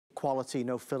quality,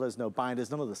 no fillers, no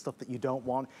binders, none of the stuff that you don't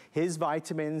want. His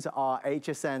vitamins are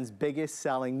HSN's biggest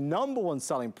selling, #1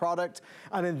 selling product.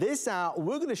 And in this hour,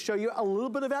 we're gonna show you a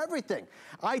little bit of everything.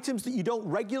 Items that you don't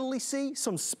regularly see,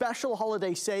 some special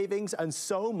holiday savings, and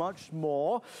so much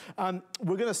more.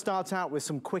 We're gonna start out with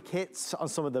some quick hits on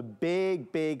some of the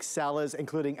big sellers,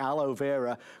 including aloe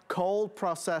vera, cold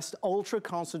processed, ultra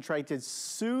concentrated,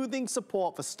 soothing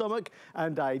support for stomach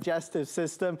and digestive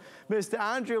system. Mr.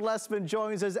 Andrew Lessman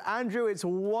joins us. Andrew, it's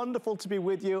wonderful to be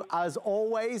with you as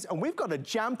always, and we've got a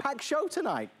jam-packed show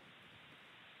tonight.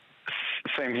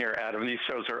 Same here, Adam. These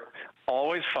shows are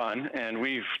always fun, and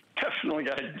we've definitely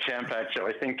got a jam-packed show.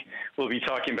 I think we'll be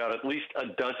talking about at least a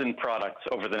dozen products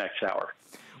over the next hour.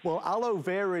 Well, aloe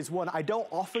vera is one I don't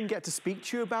often get to speak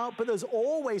to you about, but there's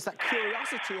always that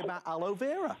curiosity about aloe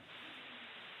vera.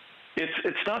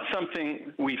 It's not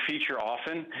something we feature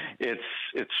often.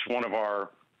 It's one of our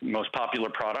most popular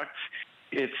products.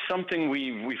 It's something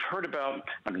we've heard about.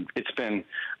 I mean, it's been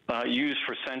used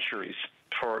for centuries,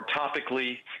 for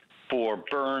topically, for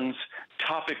burns,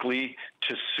 topically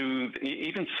to soothe,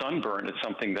 even sunburn. It's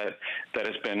something that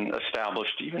has been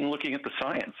established, even looking at the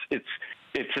science.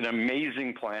 It's an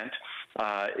amazing plant.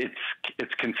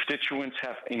 Its constituents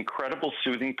have incredible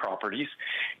soothing properties,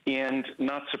 and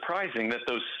not surprising that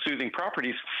those soothing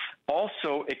properties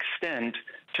also extend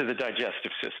to the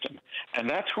digestive system. And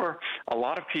that's where a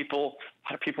lot of people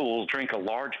will drink a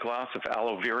large glass of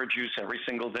aloe vera juice every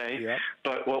single day. Yep.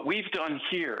 But what we've done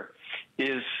here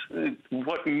is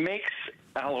what makes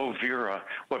aloe vera,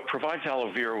 what provides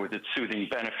aloe vera with its soothing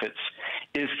benefits,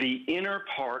 is the inner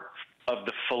part of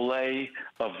the fillet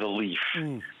of the leaf.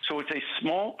 So it's a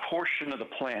small portion of the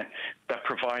plant that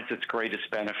provides its greatest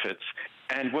benefits.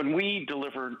 And when we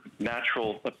deliver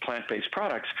natural plant-based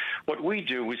products, what we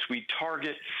do is we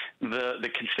target the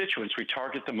constituents, we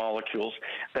target the molecules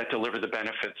that deliver the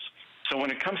benefits. So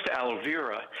when it comes to aloe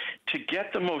vera, to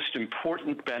get the most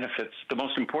important benefits, the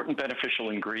most important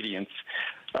beneficial ingredients,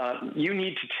 you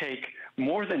need to take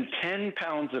more than 10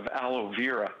 pounds of aloe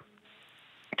vera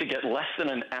to get less than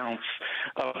an ounce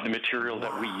of the material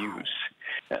that we use.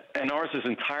 And ours is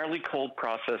entirely cold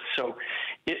processed, so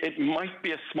it might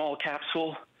be a small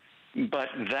capsule, but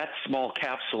that small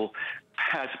capsule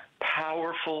has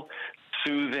powerful,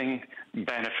 soothing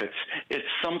benefits. It's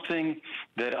something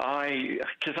that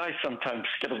because I sometimes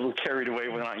get a little carried away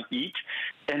when I eat,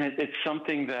 and it's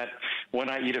something that when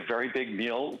I eat a very big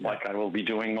meal, like I will be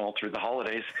doing all through the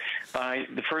holidays,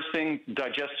 the first thing,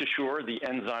 Digest Assure, the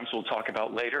enzymes we'll talk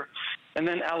about later, and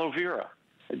then aloe vera.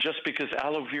 Just because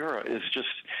aloe vera is just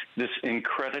this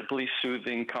incredibly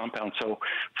soothing compound. So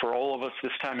for all of us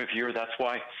this time of year, that's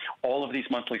why all of these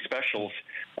monthly specials,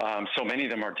 so many of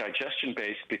them are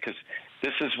digestion-based, because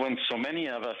this is when so many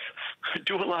of us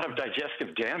do a lot of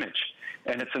digestive damage.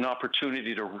 And it's an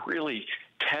opportunity to really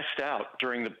test out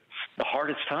during the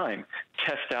hardest time,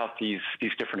 test out these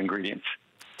different ingredients.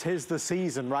 'Tis the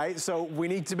season, right? So we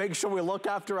need to make sure we look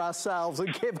after ourselves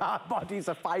and give our bodies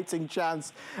a fighting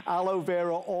chance. Aloe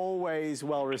vera, always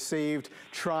well received.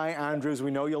 Try Andrew's, we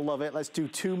know you'll love it. Let's do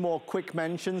 2 more quick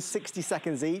mentions, 60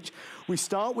 seconds each. We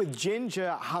start with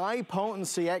ginger, high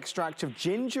potency extract of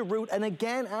ginger root. And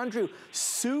again, Andrew,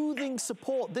 soothing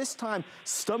support, this time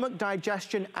stomach,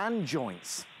 digestion, and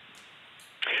joints.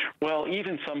 Well,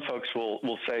 even some folks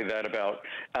will say that about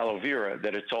aloe vera,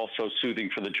 that it's also soothing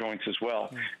for the joints as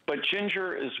well. But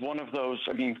ginger is one of those,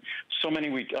 I mean,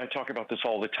 I talk about this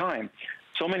all the time.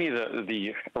 So many of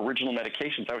the original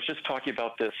medications, I was just talking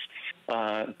about this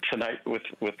tonight with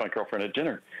my girlfriend at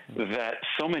dinner, that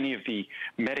so many of the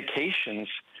medications,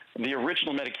 the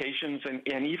original medications,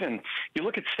 and even, you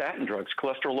look at statin drugs,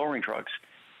 cholesterol-lowering drugs,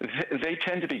 they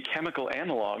tend to be chemical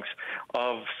analogs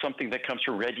of something that comes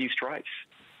from red yeast rice.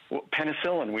 Well,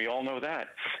 penicillin, we all know that.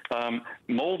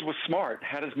 Mold was smart.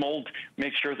 How does mold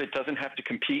make sure that it doesn't have to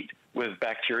compete with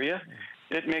bacteria?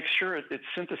 It makes sure it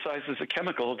synthesizes a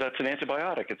chemical that's an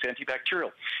antibiotic. It's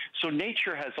antibacterial. So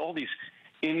nature has all these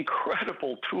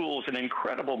incredible tools and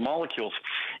incredible molecules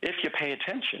if you pay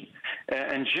attention.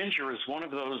 And ginger is one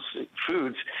of those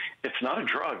foods. It's not a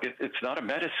drug, it's not a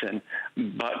medicine,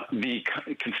 but the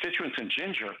constituents in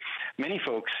ginger, many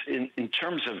folks, in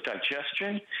terms of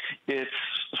digestion, it's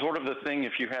sort of the thing,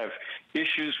 if you have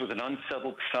issues with an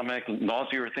unsettled stomach,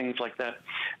 nausea or things like that,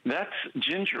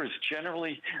 ginger is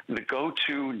generally the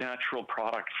go-to natural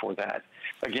product for that.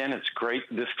 Again, it's great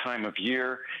this time of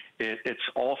year. It's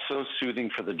also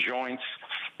soothing for the joints.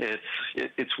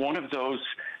 It's one of those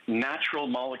natural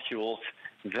molecules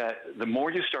that the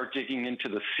more you start digging into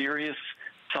the serious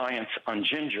science on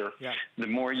ginger, the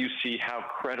more you see how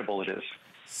credible it is.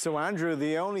 So, Andrew,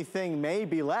 the only thing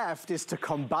maybe left is to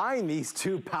combine these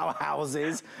two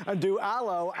powerhouses and do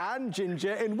aloe and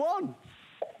ginger in one.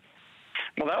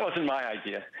 Well, that wasn't my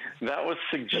idea. That was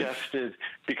suggested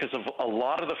because of a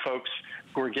lot of the folks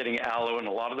who are getting aloe and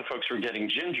a lot of the folks who are getting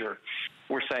ginger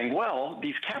were saying, well,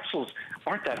 these capsules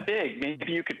aren't that big.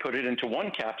 Maybe you could put it into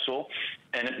one capsule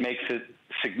and it makes it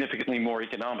significantly more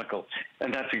economical.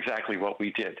 And that's exactly what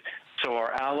we did. So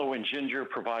our aloe and ginger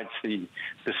provides the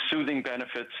soothing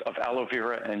benefits of aloe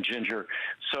vera and ginger.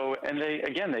 So, and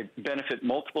they benefit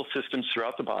multiple systems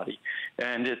throughout the body.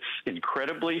 And it's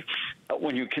incredibly,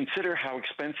 when you consider how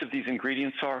expensive these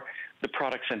ingredients are, the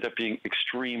products end up being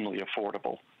extremely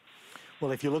affordable.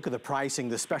 Well, if you look at the pricing,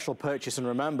 the special purchase, and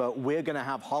remember, we're going to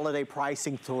have holiday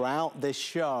pricing throughout this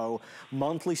show.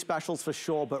 Monthly specials for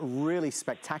sure, but really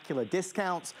spectacular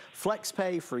discounts, flex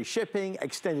pay, free shipping,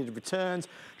 extended returns.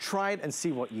 Try it and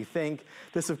see what you think.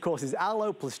 This, of course, is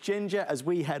aloe plus ginger as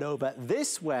we head over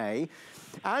this way.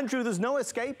 Andrew, there's no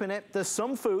escaping it. There's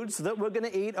some foods that we're going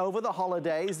to eat over the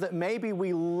holidays that maybe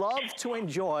we love to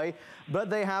enjoy, but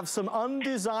they have some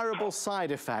undesirable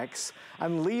side effects.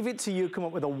 And leave it to you to come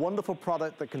up with a wonderful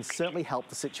product that can certainly help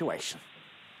the situation.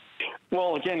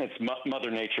 Well, again, it's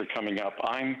Mother Nature coming up.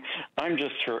 I'm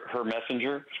just her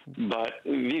messenger, but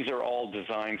these are all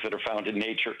designs that are found in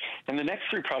nature. And the next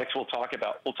three products we'll talk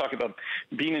about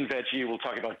bean and veggie, we'll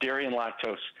talk about dairy and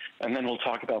lactose, and then we'll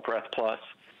talk about Breath Plus.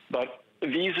 But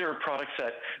these are products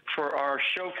that, for our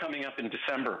show coming up in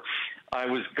December, I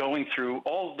was going through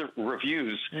all the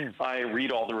reviews. I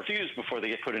read all the reviews before they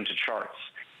get put into charts.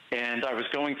 And I was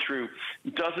going through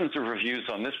dozens of reviews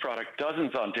on this product,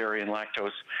 dozens on dairy and lactose,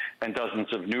 and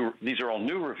dozens of these are all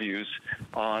new reviews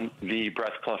on the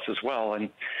Breath Plus as well. And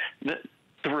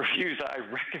the reviews, I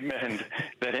recommend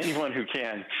that anyone who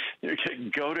can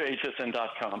go to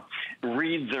hsn.com,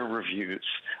 read their reviews.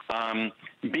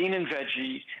 Bean and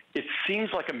veggie, it seems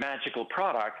like a magical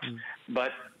product,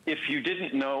 but if you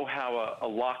didn't know how a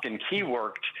lock and key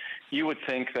worked, you would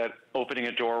think that opening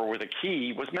a door with a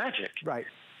key was magic. Right.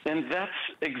 And that's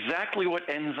exactly what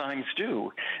enzymes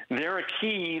do. They're a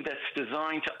key that's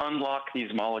designed to unlock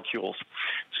these molecules.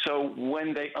 So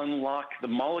when they unlock the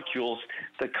molecules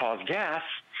that cause gas,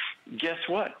 guess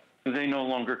what? They no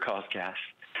longer cause gas.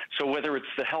 So whether it's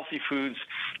the healthy foods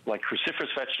like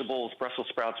cruciferous vegetables, Brussels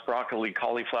sprouts, broccoli,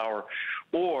 cauliflower,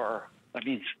 or, I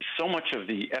mean, so much of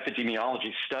the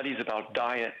epidemiology studies about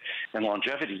diet and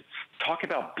longevity talk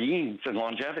about beans and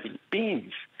longevity.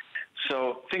 Beans.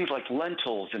 So things like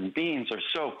lentils and beans are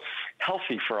so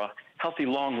healthy for a healthy,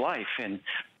 long life. And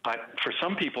for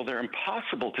some people, they're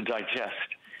impossible to digest.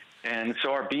 And so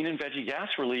our bean and veggie gas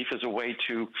relief is a way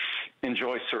to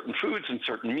enjoy certain foods and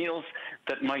certain meals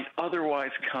that might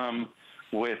otherwise come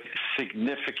with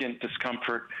significant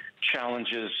discomfort,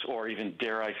 challenges, or even,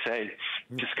 dare I say,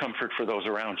 discomfort for those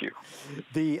around you.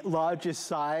 The largest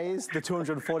size, the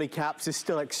 240 caps, is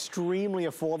still extremely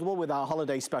affordable with our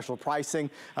holiday special pricing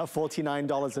at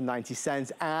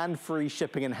 $49.90 and free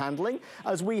shipping and handling.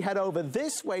 As we head over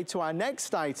this way to our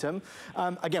next item,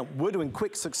 again, we're doing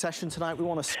quick succession tonight. We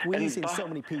want to squeeze in so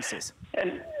many pieces.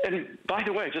 And by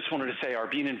the way, I just wanted to say our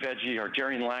bean and veggie, our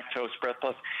dairy and lactose, Breath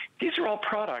Plus, these are all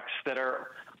products that are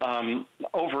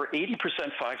over 80%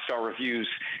 five-star reviews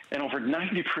and over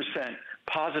 90%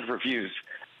 positive reviews.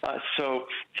 So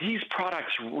these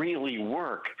products really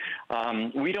work.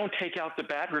 We don't take out the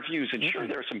bad reviews, and sure,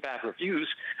 there are some bad reviews,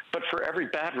 but for every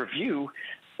bad review,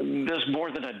 there's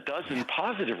more than a dozen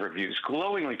positive reviews,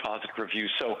 glowingly positive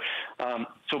reviews. So,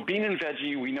 so bean and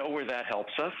veggie, we know where that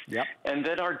helps us. Yep. And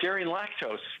then our dairy and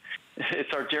lactose,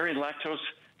 it's our dairy and lactose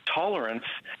tolerance,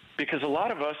 because a lot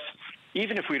of us,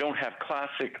 even if we don't have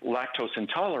classic lactose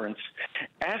intolerance,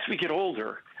 as we get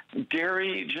older,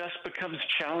 dairy just becomes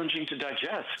challenging to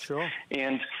digest. Sure.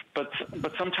 But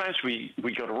sometimes we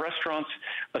go to restaurants,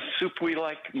 a soup we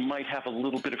like might have a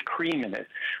little bit of cream in it,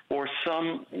 or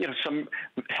some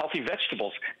healthy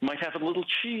vegetables might have a little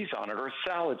cheese on it, or a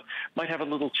salad might have a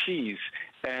little cheese.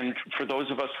 And for those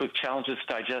of us with challenges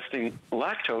digesting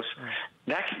lactose,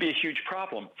 that could be a huge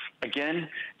problem. Again,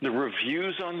 the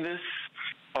reviews on this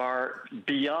are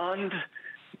beyond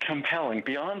compelling,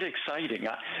 beyond exciting.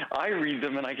 I read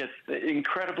them and I get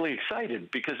incredibly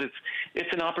excited because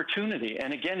it's an opportunity.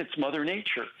 And again, it's Mother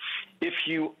Nature. If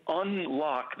you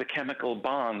unlock the chemical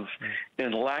bonds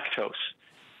in lactose,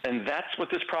 and that's what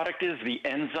this product is, the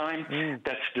enzyme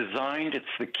that's designed, it's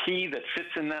the key that fits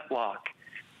in that lock.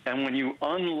 And when you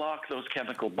unlock those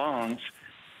chemical bonds,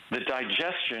 the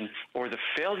digestion or the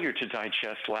failure to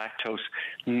digest lactose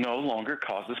no longer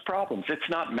causes problems. It's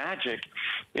not magic.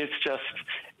 It's just,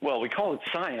 well, we call it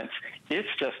science. It's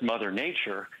just Mother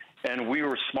Nature. And we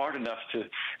were smart enough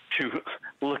to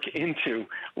look into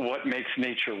what makes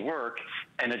nature work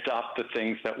and adopt the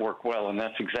things that work well. And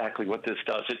that's exactly what this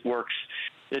does. It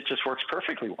just works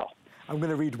perfectly well. I'm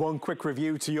going to read one quick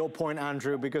review to your point,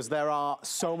 Andrew, because there are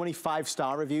so many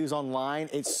 5-star reviews online.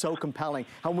 It's so compelling.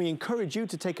 And we encourage you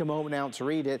to take a moment now to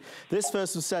read it. This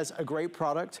first one says, a great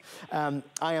product. I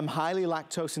am highly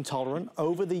lactose intolerant.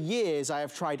 Over the years, I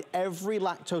have tried every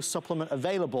lactose supplement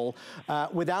available.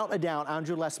 Without a doubt,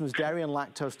 Andrew Lessman's dairy and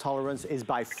lactose tolerance is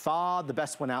by far the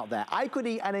best one out there. I could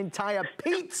eat an entire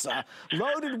pizza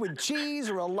loaded with cheese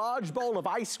or a large bowl of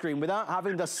ice cream without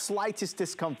having the slightest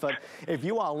discomfort. If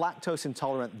you are lactose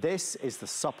intolerant, this is the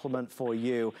supplement for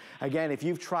you. Again, if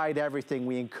you've tried everything,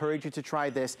 we encourage you to try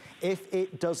this. If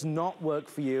it does not work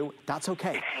for you, that's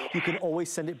okay. You can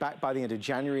always send it back by the end of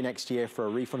January next year for a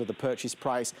refund of the purchase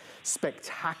price.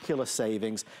 Spectacular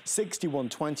savings, $61.20,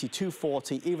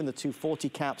 $240, even the 240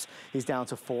 caps is down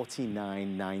to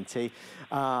 $49.90.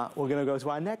 We're gonna go to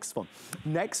our next one.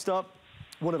 Next up,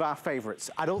 one of our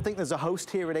favorites. I don't think there's a host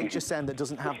here at HSN that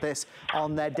doesn't have this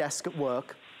on their desk at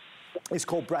work. It's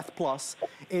called Breath Plus.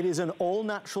 It is an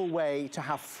all-natural way to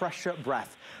have fresher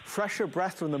breath. Fresher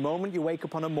breath from the moment you wake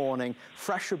up on a morning,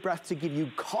 fresher breath to give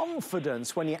you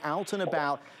confidence when you're out and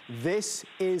about. This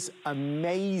is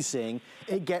amazing.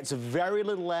 It gets very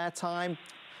little airtime.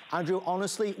 Andrew,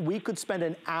 honestly, we could spend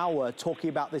an hour talking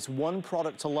about this one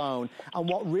product alone and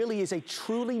what really is a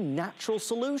truly natural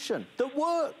solution that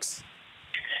works.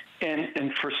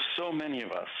 And for so many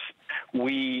of us,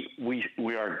 we're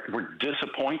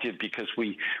disappointed because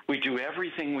we do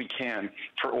everything we can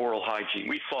for oral hygiene.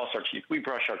 We floss our teeth, we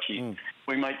brush our teeth,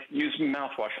 we might use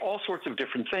mouthwash, all sorts of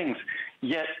different things,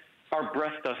 yet our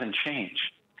breath doesn't change.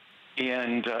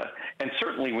 And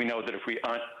certainly we know that if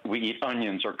we eat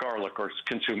onions or garlic or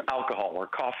consume alcohol or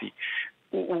coffee,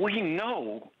 we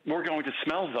know we're going to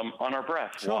smell them on our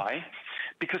breath. Sure. Why?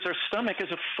 Because our stomach is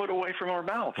a foot away from our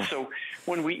mouth. So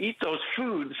when we eat those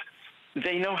foods,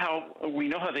 we know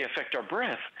how they affect our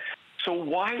breath. So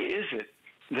why is it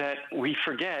that we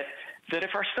forget that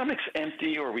if our stomach's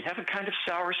empty or we have a kind of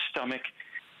sour stomach,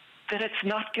 that it's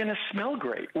not going to smell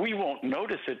great? We won't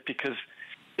notice it because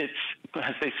it's,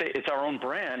 as they say, it's our own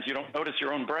brand. You don't notice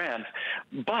your own brand,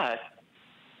 but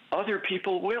other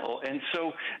people will. And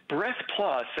so Breath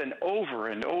Plus, and over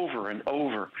and over and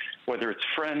over, whether it's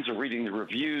friends or reading the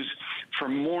reviews, for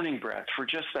morning breath, for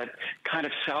just that kind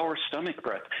of sour stomach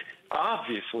breath,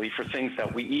 obviously for things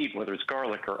that we eat, whether it's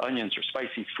garlic or onions or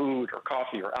spicy food or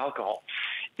coffee or alcohol,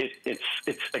 it's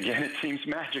again, it seems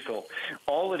magical.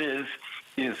 All it is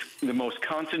the most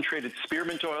concentrated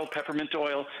spearmint oil, peppermint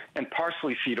oil, and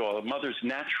parsley seed oil, Mother's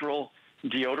natural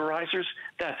deodorizers.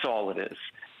 That's all it is.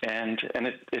 And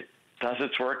it does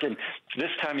its work. And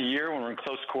this time of year, when we're in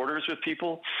close quarters with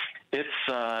people,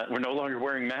 we're no longer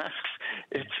wearing masks.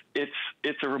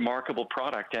 It's a remarkable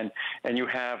product, and you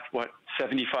have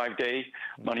 75-day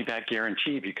money-back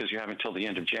guarantee because you have until the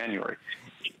end of January.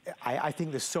 I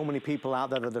think there's so many people out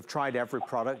there that have tried every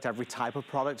product, every type of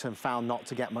product, and found not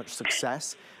to get much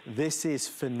success. This is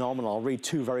phenomenal. I'll read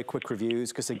 2 very quick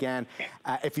reviews because, again,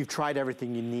 if you've tried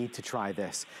everything, you need to try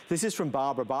this. This is from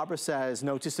Barbara. Barbara says,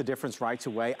 noticed a difference right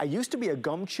away. I used to be a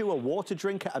gum chewer, water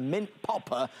drinker, a mint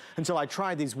popper until I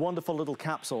tried these wonderful little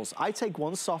capsules. I take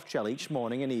one soft gel each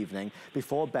morning and evening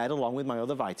before bed along with my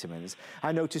other vitamins.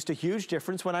 I noticed a huge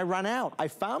difference when I ran out. I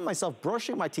found myself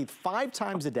brushing my teeth 5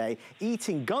 times a day,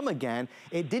 eating gum again.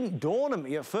 It didn't dawn on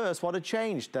me at first what had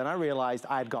changed. Then I realized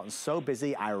I had gotten so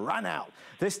busy, I ran out.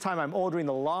 This time I'm ordering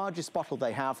the largest bottle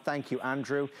they have. Thank you,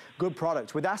 Andrew. Good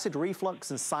product. With acid reflux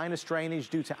and sinus drainage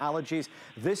due to allergies,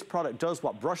 this product does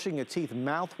what brushing your teeth,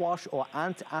 mouthwash, or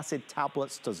antacid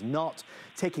tablets does not.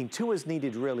 Taking 2 as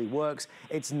needed really works.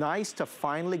 It's nice to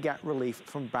finally get relief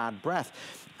from bad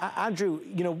breath. Andrew,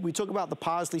 you know, we talk about the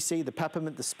parsley seed, the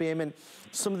peppermint, the spearmint,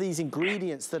 some of these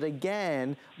ingredients that,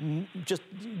 again, just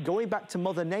going back to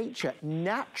Mother Nature,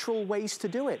 natural ways to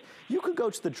do it. You could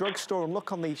go to the drugstore and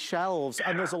look on these shelves,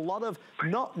 and there's a lot of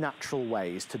not natural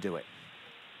ways to do it.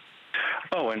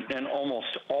 Oh, and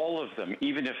almost all of them,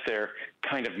 even if they're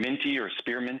kind of minty or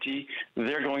spearminty,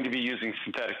 they're going to be using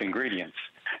synthetic ingredients.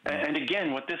 And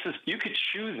again, what this is, you could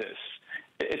chew this.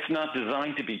 It's not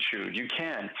designed to be chewed. You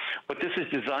can. What this is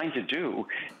designed to do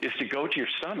is to go to your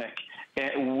stomach,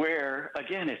 and where,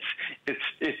 again,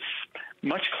 it's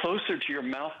much closer to your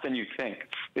mouth than you think.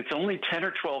 It's only 10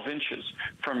 or 12 inches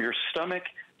from your stomach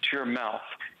to your mouth,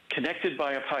 connected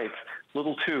by a pipe,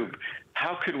 little tube.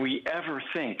 How could we ever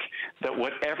think that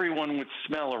what everyone would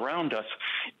smell around us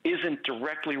isn't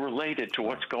directly related to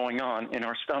what's going on in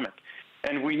our stomach?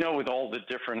 And we know with all the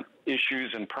different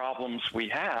issues and problems we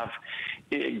have,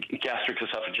 gastric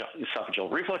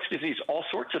esophageal reflux disease, all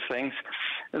sorts of things,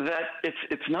 that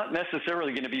it's not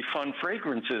necessarily going to be fun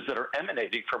fragrances that are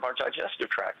emanating from our digestive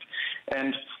tract.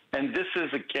 And this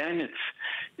is, again,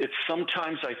 it's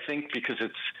sometimes, I think, because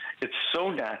it's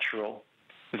so natural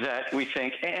that we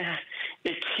think,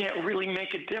 it can't really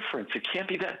make a difference. It can't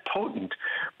be that potent.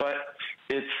 But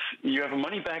you have a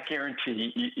money-back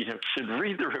guarantee. You should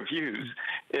read the reviews.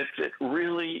 It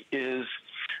really is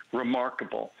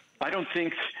remarkable. I don't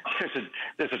think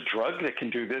there's a drug that can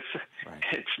do this.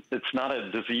 Right. It's not a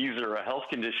disease or a health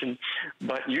condition,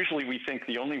 but usually we think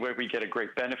the only way we get a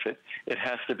great benefit, it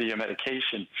has to be a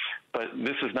medication. But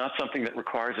this is not something that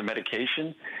requires a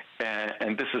medication,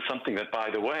 and this is something that, by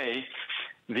the way,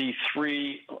 the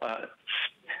three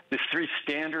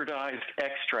standardized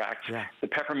extracts, the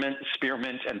peppermint,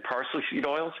 spearmint, and parsley seed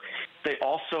oils, they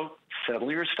also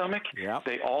settle your stomach. Yep.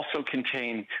 They also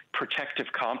contain protective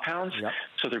compounds,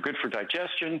 so they're good for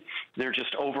digestion. They're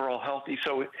just overall healthy.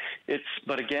 So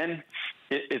but again,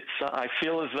 I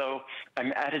feel as though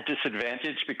I'm at a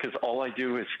disadvantage because all I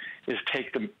do is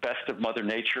take the best of Mother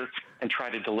Nature and try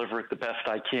to deliver it the best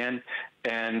I can.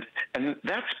 And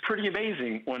that's pretty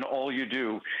amazing when all you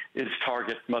do is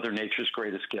target Mother Nature's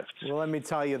greatest gift. Well, let me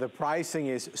tell you, the pricing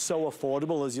is so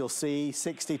affordable, as you'll see,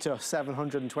 60 to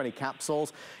 720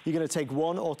 capsules. You're going to take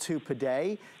 1 or 2 per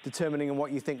day, determining on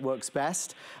what you think works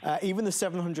best. Even the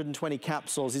 720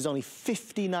 capsules is only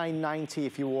 $59.90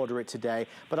 if you order it today.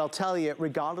 But I'll tell you,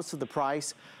 regardless of the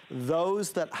price,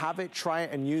 those that have it, try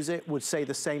it, and use it would say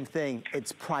the same thing.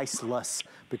 It's priceless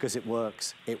because it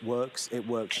works. It works. It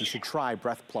works. You should try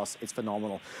Breath Plus. It's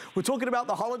phenomenal. We're talking about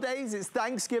the holidays. It's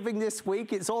Thanksgiving this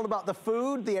week. It's all about the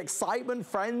food, the excitement,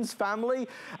 friends, family,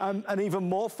 and even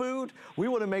more food. We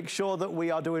want to make sure that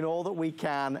we are doing all that we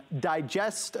can.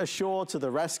 Digest Assure to the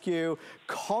rescue.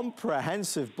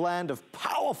 Comprehensive blend of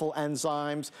powerful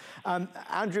enzymes.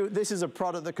 Andrew, this is a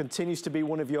product that continues to be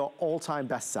one of your all-time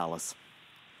bestsellers.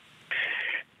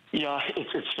 Yeah,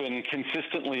 it's been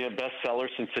consistently a bestseller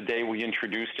since the day we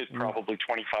introduced it, probably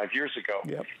 25 years ago.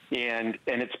 Yep. And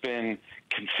it's been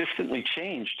consistently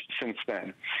changed since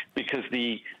then because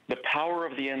the power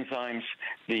of the enzymes,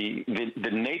 the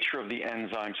nature of the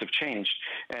enzymes have changed.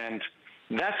 And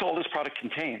that's all this product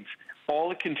contains. All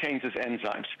it contains is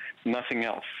enzymes, nothing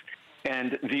else.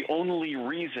 And the only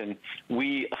reason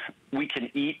we can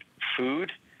eat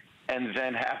food and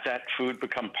then have that food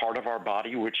become part of our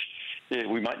body, which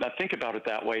we might not think about it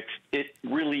that way, it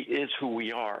really is who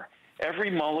we are. Every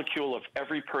molecule of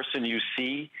every person you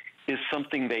see is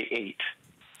something they ate.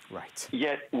 Right.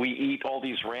 Yet we eat all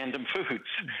these random foods.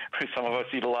 Some of us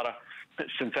eat a lot of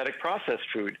synthetic processed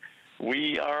food.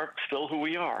 We are still who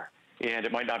we are. And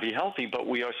it might not be healthy, but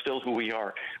we are still who we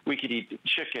are. We could eat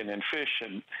chicken and fish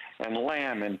and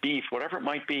lamb and beef, whatever it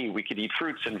might be. We could eat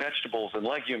fruits and vegetables and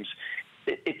legumes.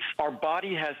 Our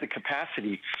body has the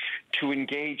capacity to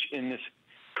engage in this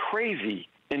crazy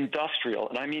industrial,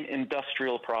 and I mean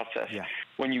industrial process. Yeah.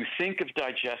 When you think of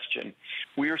digestion,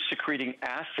 we are secreting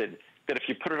acid that if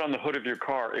you put it on the hood of your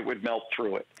car, it would melt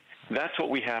through it. That's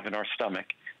what we have in our stomach.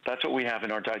 That's what we have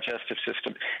in our digestive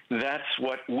system. That's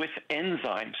what, with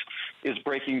enzymes, is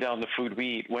breaking down the food we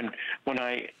eat. When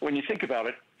you think about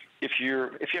it, if you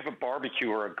have a barbecue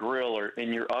or a grill or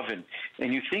in your oven,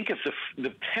 and you think of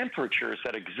the temperatures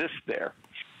that exist there,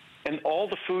 and all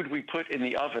the food we put in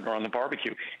the oven or on the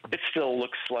barbecue, it still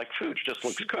looks like food, just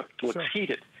looks cooked, looks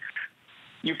heated.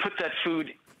 You put that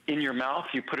food in your mouth,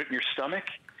 you put it in your stomach,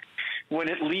 when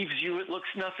it leaves you, it looks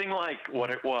nothing like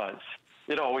what it was.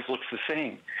 It always looks the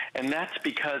same. And that's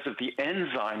because of the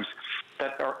enzymes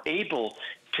that are able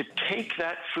to take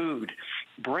that food,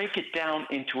 break it down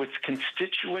into its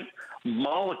constituent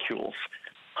molecules,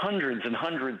 hundreds and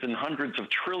hundreds and hundreds of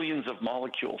trillions of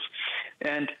molecules.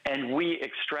 And we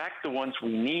extract the ones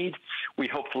we need. We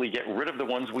hopefully get rid of the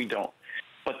ones we don't.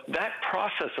 But that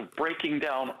process of breaking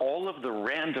down all of the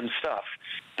random stuff,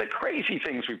 the crazy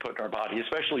things we put in our body,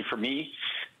 especially for me,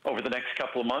 over the next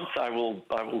couple of months,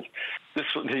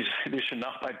 these are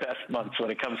not my best months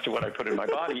when it comes to what I put in my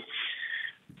body.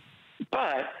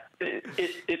 But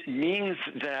it means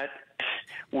that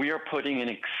we are putting an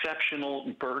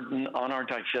exceptional burden on our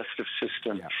digestive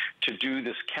system to do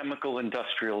this chemical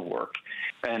industrial work.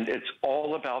 And it's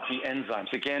all about the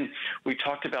enzymes. Again, we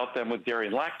talked about them with dairy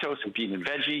and lactose and bean and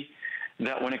veggie,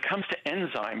 that when it comes to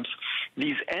enzymes,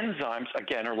 these enzymes,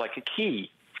 again, are like a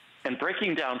key. And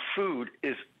breaking down food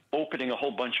is opening a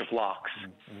whole bunch of locks.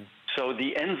 Mm-hmm. So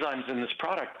the enzymes in this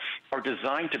product are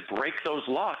designed to break those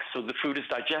locks so the food is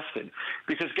digested.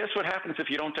 Because guess what happens if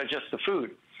you don't digest the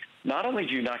food? not only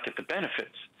do you not get the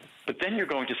benefits, but then you're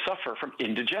going to suffer from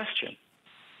indigestion,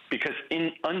 because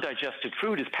undigested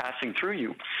food is passing through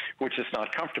you, which is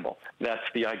not comfortable. That's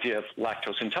the idea of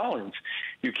lactose intolerance.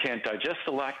 You can't digest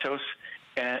the lactose,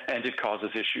 and it causes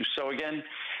issues. So again,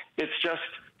 it's just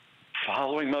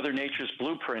following Mother Nature's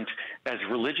blueprint as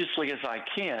religiously as I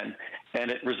can,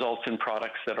 and it results in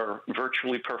products that are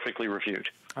virtually perfectly reviewed.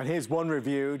 And here's one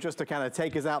review just to kind of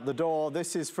take us out the door.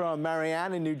 This is from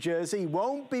Marianne in New Jersey.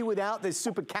 Won't be without this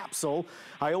super capsule.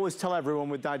 I always tell everyone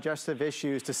with digestive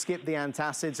issues to skip the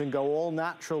antacids and go all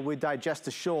natural with Digest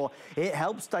Assure. It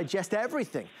helps digest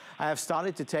everything. I have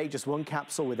started to take just one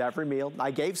capsule with every meal. I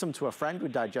gave some to a friend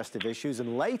with digestive issues,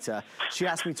 and later she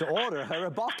asked me to order her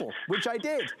a bottle, which I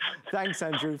did. Thanks,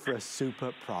 Andrew, for a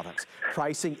super product.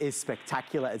 Pricing is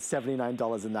spectacular at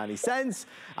 $79.90,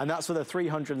 and that's for the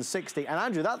 360. And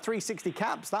Andrew, that 360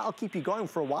 caps, that'll keep you going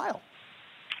for a while.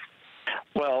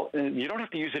 Well, you don't have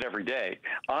to use it every day.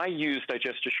 I use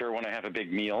Digest Assure when I have a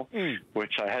big meal,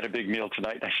 which I had a big meal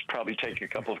tonight. I should probably take a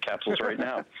couple of capsules right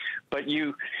now. But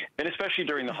and especially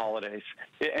during the holidays,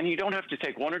 and you don't have to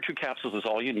take 1 or 2 capsules is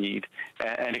all you need,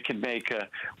 and it can make,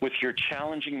 with your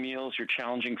challenging meals, your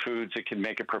challenging foods, it can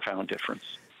make a profound difference.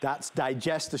 That's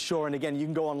Digest Assure. And again, you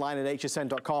can go online at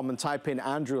hsn.com and type in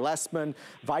Andrew Lessman,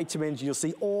 vitamins. You'll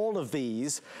see all of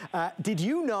these. Did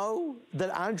you know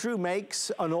that Andrew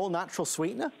makes an all-natural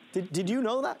sweetener? Did you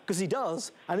know that? Because he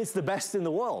does, and it's the best in the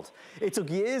world. It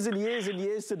took years and years and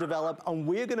years to develop, and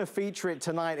we're going to feature it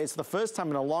tonight. It's the first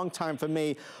time in a long time for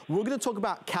me. We're going to talk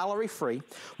about calorie-free.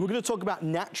 We're going to talk about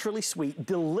naturally sweet,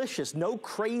 delicious, no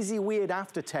crazy weird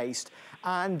aftertaste,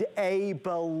 and a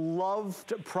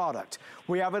beloved product.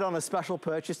 We have it on a special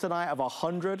purchase tonight of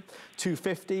 100,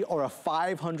 250, or a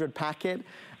 500 packet.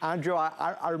 Andrew,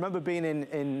 I remember being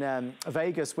in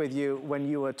Vegas with you when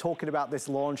you were talking about this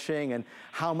launching and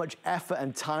how much effort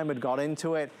and time had got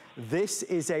into it. This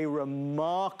is a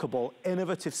remarkable,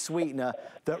 innovative sweetener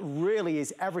that really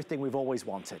is everything we've always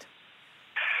wanted.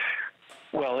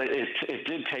 Well, it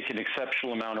did take an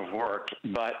exceptional amount of work,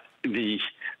 but the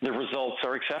results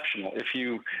are exceptional. If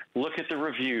you look at the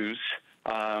reviews,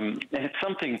 and it's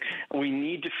something we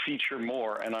need to feature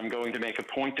more, and I'm going to make a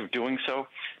point of doing so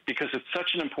because it's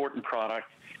such an important product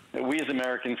that we as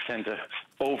Americans tend to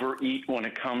overeat when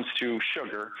it comes to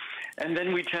sugar, and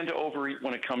then we tend to overeat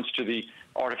when it comes to the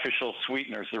artificial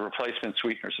sweeteners, the replacement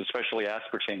sweeteners, especially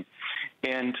aspartame.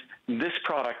 And this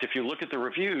product, if you look at the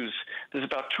reviews, there's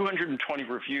about 220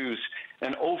 reviews,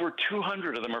 and over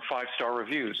 200 of them are 5-star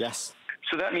reviews. Yes.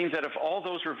 So that means that if all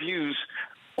those reviews,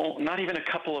 not even a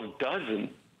couple of dozen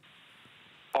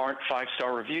aren't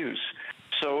 5-star reviews.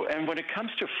 So, and when it comes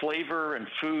to flavor and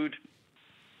food,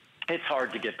 it's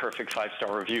hard to get perfect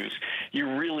 5-star reviews.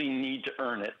 You really need to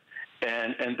earn it.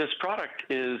 And this product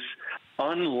is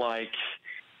unlike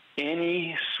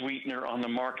any sweetener on the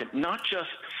market, not just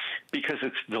because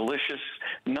it's delicious,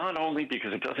 not only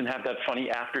because it doesn't have that funny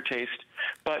aftertaste,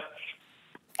 but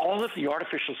all of the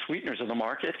artificial sweeteners on the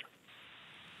market,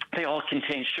 they all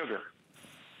contain sugar.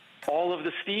 All of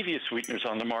the stevia sweeteners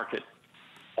on the market,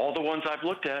 all the ones I've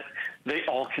looked at, they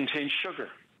all contain sugar.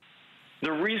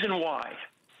 The reason why,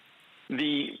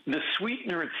 the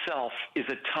sweetener itself is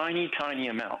a tiny, tiny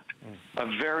amount, a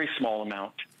very small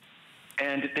amount.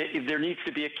 And there needs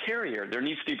to be a carrier. There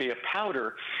needs to be a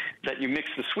powder that you mix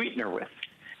the sweetener with.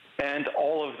 And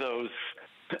all of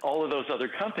those other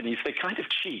companies, they kind of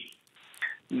cheat.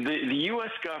 The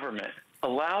U.S. government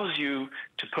allows you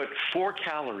to put 4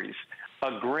 calories,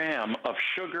 a gram of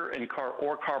sugar and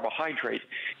or carbohydrate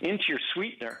into your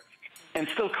sweetener and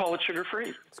still call it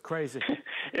sugar-free. It's crazy.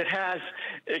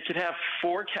 It could have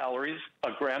 4 calories,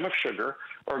 a gram of sugar,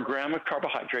 or a gram of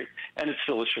carbohydrate, and it's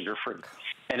still a sugar-free.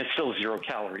 And it's still 0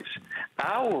 calories.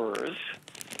 Ours,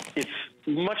 it's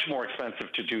much more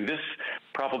expensive to do this,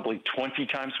 probably 20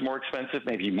 times more expensive,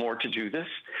 maybe more to do this.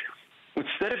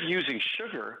 Instead of using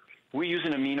sugar, we use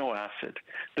an amino acid,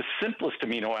 the simplest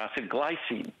amino acid,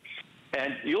 glycine.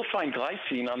 And you'll find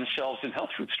glycine on the shelves in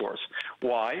health food stores.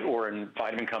 Why? Or in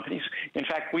vitamin companies. In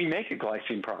fact, we make a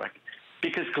glycine product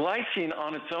because glycine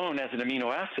on its own as an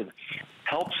amino acid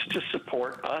helps to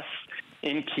support us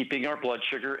in keeping our blood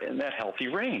sugar in that healthy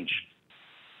range.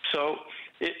 So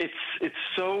it's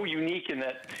so unique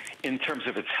in terms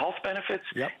of its health benefits,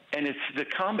 and it's the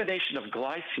combination of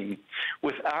glycine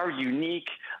with our unique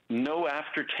no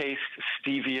aftertaste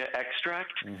stevia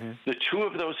extract. The two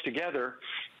of those together,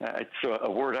 it's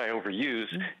a word I overuse.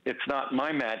 It's not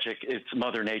my magic; it's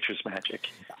Mother Nature's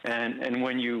magic. And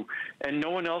no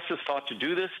one else has thought to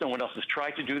do this. No one else has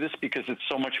tried to do this because it's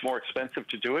so much more expensive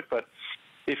to do it. But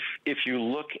if you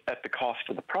look at the cost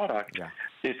of the product,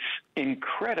 it's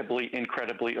incredibly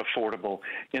affordable.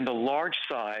 In the large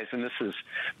size, and this is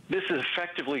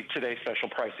effectively today's special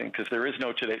pricing, because there is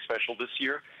no today's special this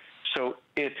year. So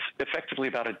it's effectively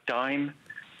about a dime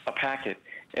a packet,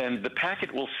 and the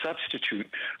packet will substitute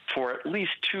for at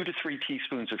least 2 to 3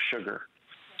 teaspoons of sugar.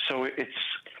 So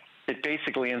it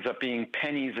basically ends up being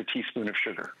pennies a teaspoon of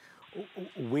sugar.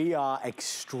 We are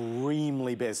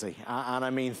extremely busy, and I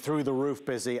mean through the roof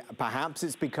busy. Perhaps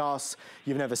it's because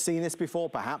you've never seen this before,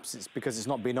 perhaps it's because it's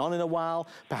not been on in a while,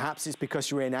 perhaps it's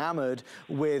because you're enamored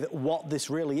with what this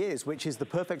really is, which is the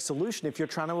perfect solution if you're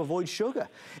trying to avoid sugar.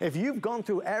 If you've gone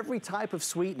through every type of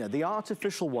sweetener, the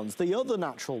artificial ones, the other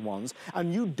natural ones,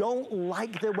 and you don't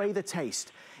like the way they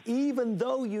taste, even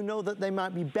though you know that they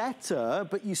might be better,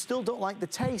 but you still don't like the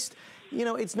taste, you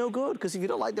know, it's no good, because if you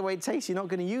don't like the way it tastes, you're not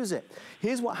going to use it.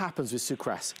 Here's what happens with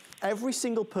Sucress. Every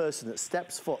single person that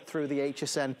steps foot through the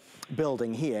HSN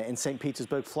building here in St.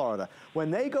 Petersburg, Florida, when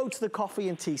they go to the coffee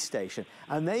and tea station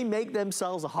and they make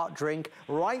themselves a hot drink,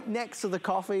 right next to the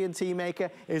coffee and tea maker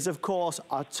is, of course,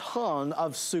 a ton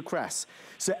of Sucress.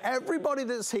 So everybody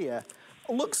that's here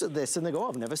looks at this and they go, oh,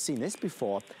 I've never seen this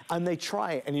before, and they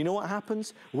try it, and you know what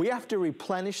happens? We have to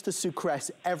replenish the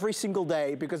Sucress every single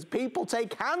day because people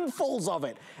take handfuls of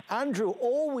it. Andrew,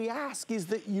 all we ask is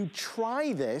that you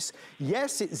try this.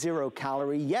 Yes, it's 0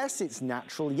 calorie. Yes, it's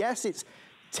natural. Yes, it's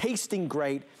tasting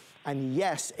great. And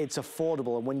yes, it's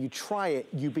affordable. And when you try it,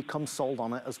 you become sold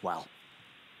on it as well.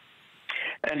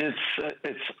 And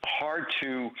it's hard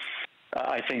to,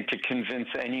 I think, to convince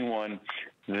anyone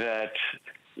that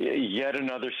yet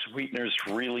another sweetener is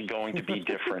really going to be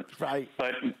different. Right.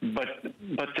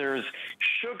 But there's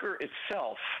sugar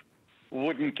itself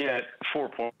wouldn't get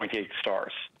 4.8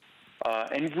 stars.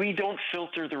 And we don't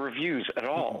filter the reviews at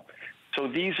all. So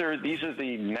these are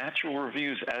the natural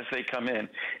reviews as they come in.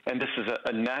 And this is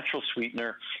a natural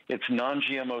sweetener. It's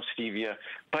non-GMO stevia,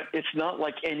 but it's not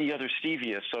like any other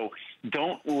stevia. So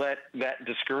don't let that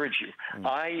discourage you.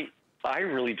 I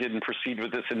really didn't proceed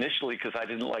with this initially because I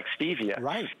didn't like stevia.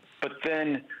 Right. But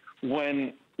then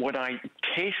when I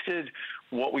tasted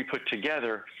what we put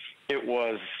together,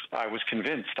 I was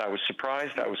convinced. I was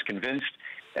surprised. I was convinced.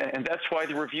 And that's why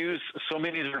the reviews, so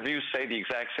many of the reviews say the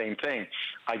exact same thing.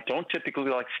 I don't typically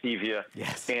like stevia.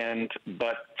 Yes.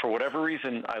 But for whatever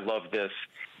reason, I love this.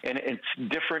 And it's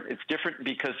different. It's different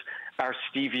because our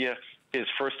stevia is,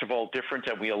 first of all, different,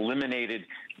 and we eliminated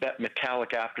that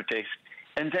metallic aftertaste.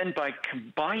 And then by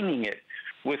combining it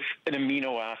with an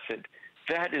amino acid,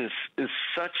 that is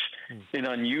such an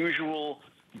unusual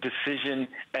decision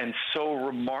and so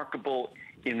remarkable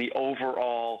in the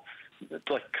overall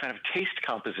kind of taste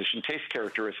composition, taste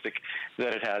characteristic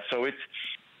that it has. So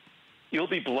you'll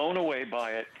be blown away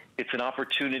by it. It's an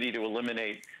opportunity to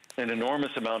eliminate an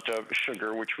enormous amount of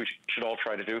sugar, which we should all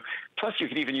try to do. Plus, you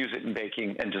can even use it in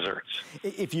baking and desserts.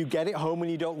 If you get it home and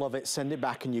you don't love it, send it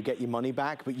back and you get your money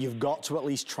back, but you've got to at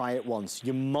least try it once.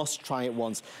 You must try it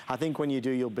once. I think when you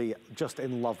do, you'll be just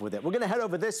in love with it. We're going to head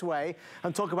over this way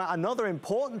and talk about another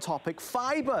important topic,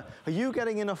 fiber. Are you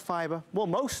getting enough fiber? Well,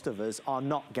 most of us are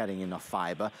not getting enough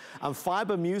fiber, and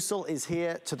Fiber Mucil is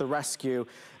here to the rescue.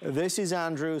 This is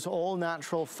Andrew's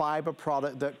all-natural fiber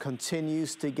product that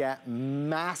continues to get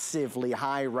massively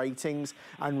high ratings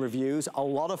and reviews. A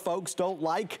lot of folks don't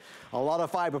like a lot of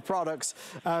fiber products.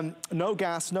 No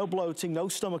gas, no bloating, no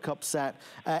stomach upset.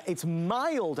 It's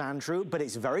mild, Andrew, but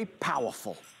it's very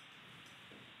powerful.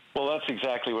 Well, that's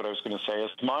exactly what I was going to say. As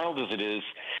mild as it is,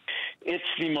 it's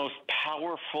the most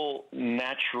powerful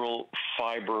natural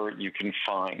fiber you can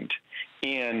find,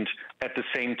 and at the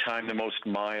same time, the most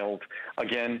mild.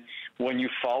 Again, when you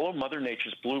follow Mother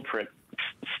Nature's blueprint,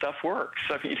 stuff works.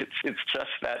 I mean, it's just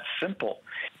that simple.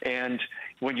 And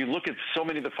when you look at so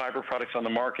many of the fiber products on the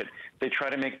market, they try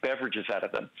to make beverages out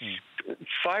of them.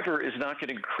 Fiber is not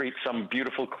going to create some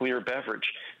beautiful, clear beverage.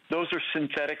 Those are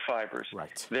synthetic fibers.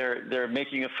 Right. They're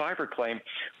making a fiber claim,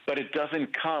 but it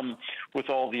doesn't come with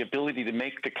all the ability to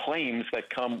make the claims that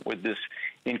come with this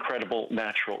incredible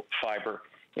natural fiber.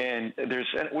 And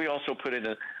we also put in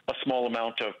a small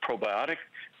amount of probiotic,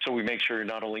 so we make sure you're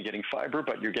not only getting fiber,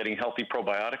 but you're getting healthy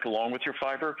probiotic along with your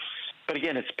fiber. But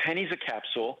again, it's pennies a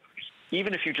capsule.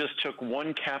 Even if you just took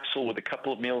one capsule with a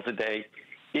couple of meals a day,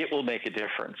 it will make a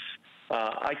difference.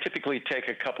 I typically take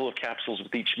a couple of capsules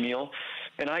with each meal,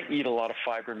 and I eat a lot of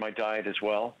fiber in my diet as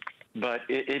well. But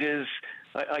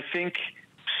I think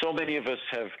so many of us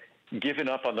have given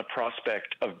up on the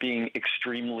prospect of being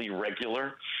extremely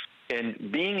regular.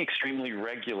 And being extremely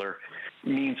regular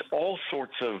means all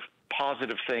sorts of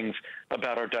positive things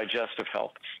about our digestive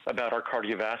health, about our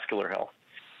cardiovascular health.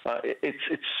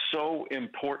 It's so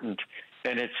important,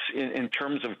 and it's in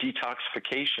terms of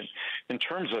detoxification, in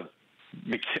terms of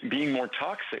being more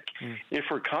toxic. If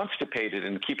we're constipated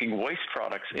and keeping waste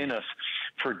products in us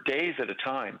for days at a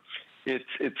time,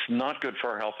 it's not good for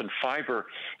our health. And fiber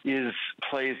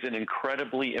plays an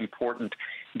incredibly important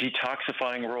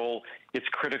detoxifying role. It's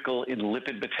critical in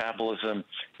lipid metabolism,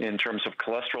 in terms of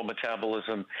cholesterol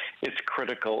metabolism. It's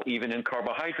critical even in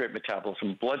carbohydrate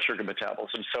metabolism, blood sugar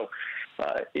metabolism. So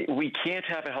we can't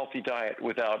have a healthy diet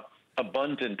without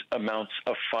abundant amounts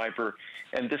of fiber.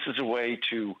 And this is a way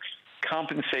to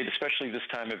compensate, especially this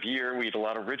time of year. We eat a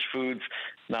lot of rich foods,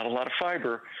 not a lot of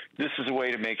fiber. This is a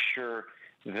way to make sure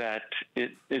that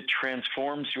it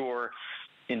transforms your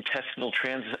intestinal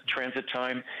transit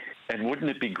time. And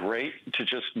wouldn't it be great to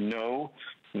just know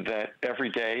that every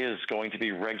day is going to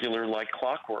be regular like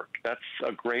clockwork? That's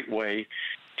a great way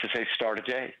to say start a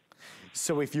day.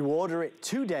 So if you order it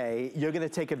today, you're going to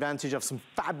take advantage of some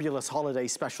fabulous holiday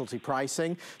specialty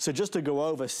pricing. So just to go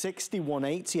over, $60,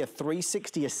 $180, a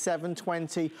 $360, a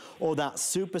 $720, or that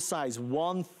supersize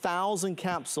 1,000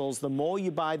 capsules. The more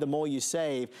you buy, the more you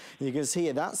save. And you can see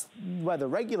here, that's where the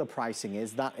regular pricing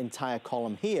is, that entire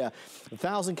column here.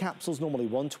 1,000 capsules, normally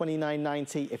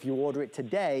 $129.90. If you order it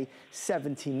today,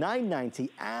 $79.90,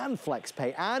 and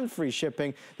FlexPay and free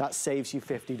shipping, that saves you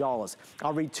 $50.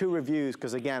 I'll read 2 reviews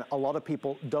because, again, a lot of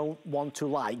people don't want to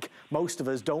most of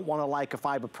us don't want to like a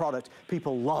fiber product.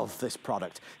 People love this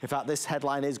product. In fact, this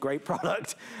headline is great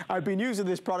product. I've been using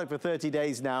this product for 30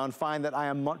 days now and find that I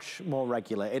am much more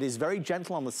regular. It is very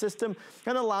gentle on the system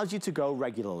and allows you to go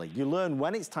regularly. You learn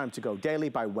when it's time to go daily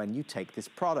by when you take this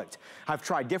product. I've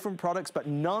tried different products, but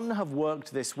none have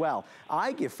worked this well.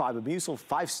 I give Fibermucil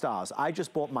 5 stars. I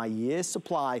just bought my year's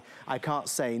supply. I can't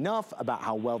say enough about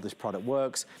how well this product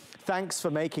works. Thanks for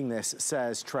making this,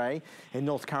 says Trey in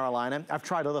North Carolina. I've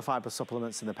tried other fiber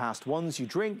supplements in the past, ones you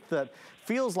drink that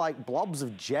feels like blobs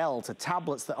of gel, to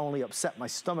tablets that only upset my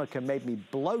stomach and made me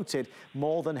bloated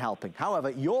more than helping. However,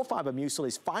 your Fibermucil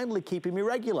is finally keeping me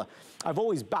regular. I've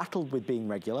always battled with being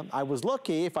regular. I was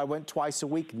lucky if I went twice a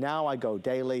week. Now I go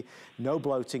daily. No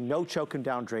bloating, no choking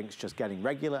down drinks, just getting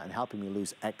regular and helping me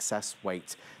lose excess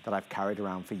weight that I've carried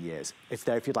around for years. It's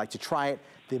there if you'd like to try it.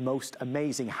 The most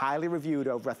amazing, highly reviewed,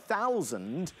 over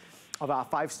 1,000 of our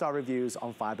 5-star reviews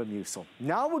on Fibermucil.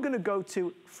 Now we're going to go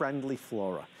to Friendly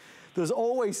Flora. There's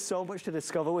always so much to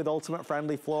discover with Ultimate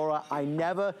Friendly Flora. I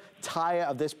never tire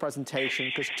of this presentation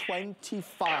because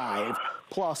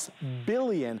 25+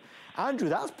 billion. Andrew,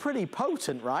 that's pretty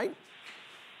potent, right?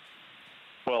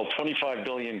 Well, 25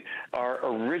 billion. Our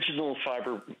original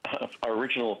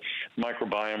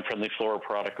microbiome Friendly Flora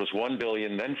product was 1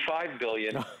 billion, then 5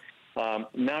 billion.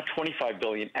 Now 25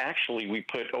 billion. Actually, we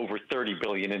put over 30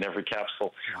 billion in every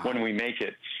capsule when we make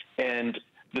it. And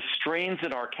the strains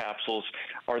in our capsules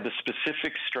are the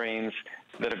specific strains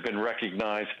that have been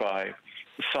recognized by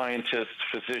scientists,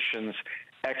 physicians,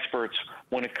 experts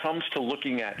when it comes to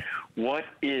looking at what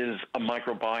is a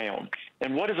microbiome.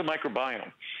 And what is a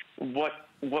microbiome? What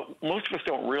most of us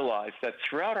don't realize that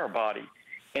throughout our body,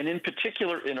 and in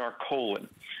particular in our colon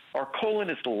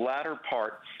is the latter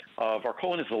part of our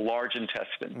colon is the large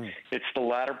intestine. It's the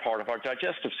latter part of our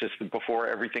digestive system before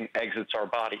everything exits our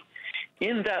body.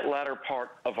 In that latter part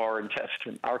of our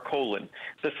intestine, our colon,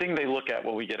 the thing they look at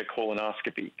when we get a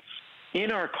colonoscopy,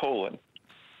 in our colon,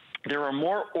 there are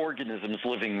more organisms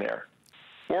living there,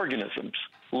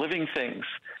 living things,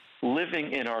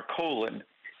 living in our colon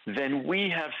than we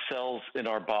have cells in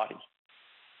our body.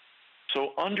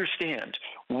 So understand,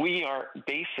 we are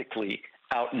basically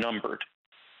outnumbered.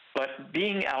 But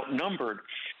being outnumbered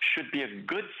should be a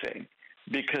good thing,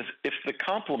 because if the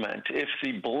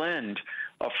blend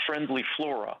of Friendly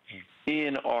Flora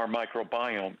in our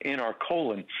microbiome, in our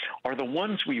colon, are the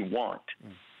ones we want,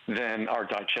 then our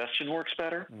digestion works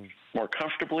better, more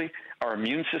comfortably, our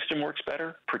immune system works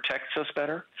better, protects us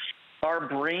better, our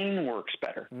brain works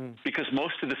better, because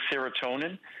most of the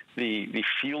serotonin, the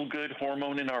feel-good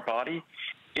hormone in our body,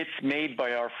 it's made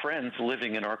by our friends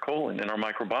living in our colon, in our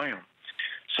microbiome.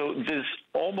 So there's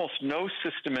almost no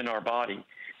system in our body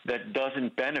that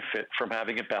doesn't benefit from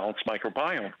having a balanced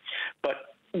microbiome.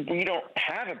 But we don't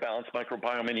have a balanced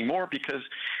microbiome anymore because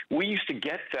we used to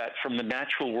get that from the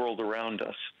natural world around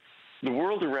us. The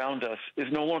world around us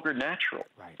is no longer natural.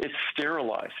 Right. It's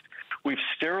sterilized. We've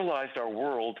sterilized our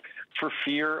world for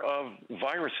fear of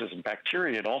viruses and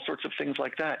bacteria and all sorts of things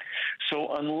like that.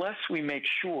 So unless we make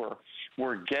sure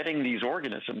we're getting these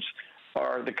organisms,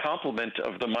 are the complement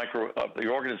of the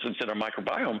organisms in our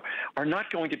microbiome, are not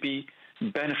going to be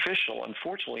beneficial,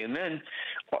 unfortunately. And then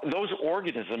those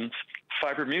organisms,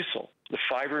 Fibermucil, the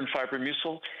fiber in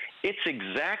Fibromucil, it's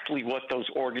exactly what those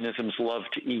organisms love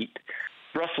to eat.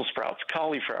 Brussels sprouts,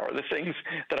 cauliflower, the things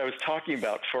that I was talking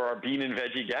about for our bean and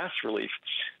veggie gas relief.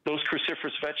 Those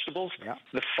cruciferous vegetables,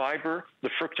 the fiber, the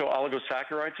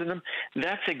fructooligosaccharides in them,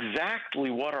 that's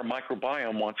exactly what our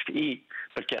microbiome wants to eat.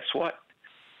 But guess what?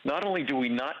 Not only do we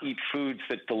not eat foods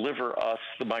that deliver us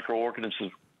the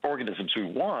microorganisms we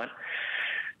want,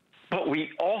 but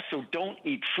we also don't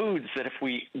eat foods that if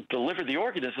we deliver the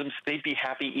organisms, they'd be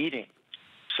happy eating.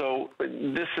 So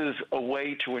this is a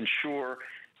way to ensure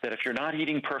that if you're not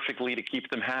eating perfectly to keep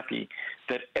them happy,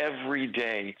 that every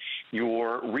day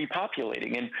you're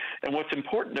repopulating. And what's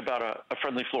important about a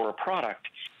Friendly Flora product,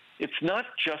 it's not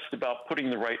just about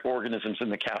putting the right organisms in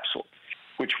the capsule,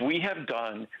 which we have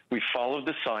done. We followed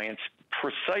the science,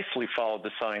 precisely followed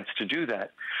the science to do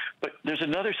that. But there's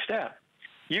another step.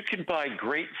 You can buy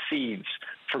great seeds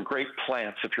for great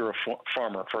plants if you're a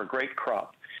farmer, for a great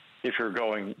crop. If you're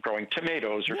growing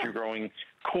tomatoes, or if you're growing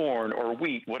corn or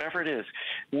wheat, whatever it is,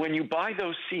 when you buy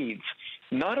those seeds,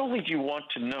 not only do you want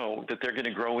to know that they're going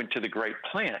to grow into the great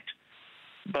plant,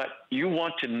 but you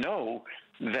want to know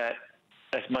that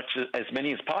as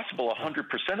many as possible,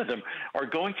 100% of them are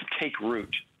going to take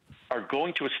root, are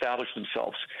going to establish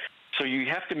themselves. So you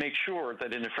have to make sure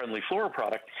that in a Friendly Flora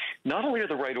product, not only are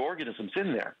the right organisms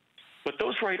in there, but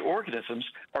those right organisms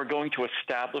are going to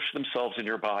establish themselves in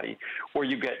your body, where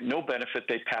you get no benefit,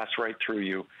 they pass right through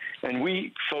you. And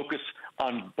we focus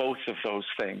on both of those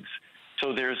things.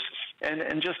 So there's,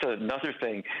 and just another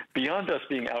thing, beyond us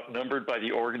being outnumbered by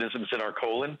the organisms in our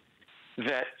colon,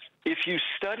 that if you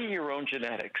study your own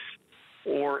genetics,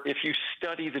 or if you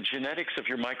study the genetics of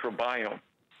your microbiome,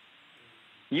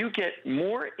 you get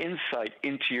more insight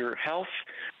into your health,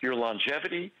 your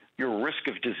longevity, your risk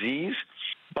of disease,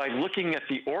 by looking at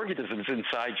the organisms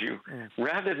inside you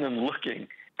rather than looking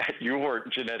at your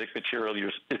genetic material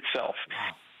itself.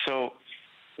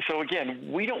 So again,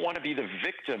 we don't want to be the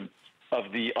victim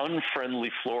of the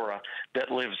unfriendly flora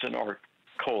that lives in our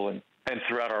colon and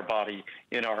throughout our body,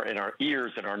 in our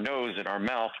ears, in our nose, in our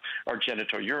mouth, our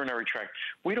genitourinary tract.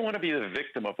 We don't want to be the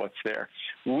victim of what's there.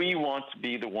 We want to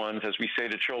be the ones, as we say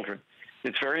to children,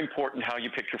 it's very important how you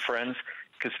pick your friends,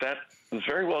 because that is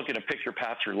very well going to pick your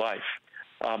path through life.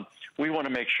 We want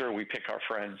to make sure we pick our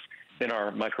friends in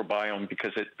our microbiome,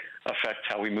 because it affects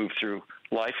how we move through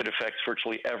life. It affects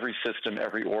virtually every system,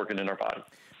 every organ in our body.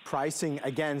 Pricing,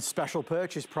 again, special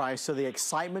purchase price. So the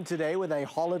excitement today with a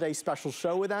holiday special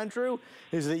show with Andrew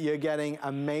is that you're getting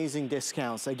amazing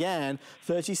discounts. Again,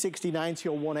 30, 60, 90,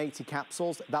 or 180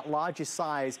 capsules. That largest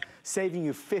size saving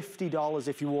you $50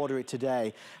 if you order it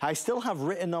today. I still have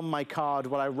written on my card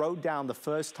what I wrote down the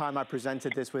first time I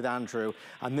presented this with Andrew,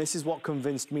 and this is what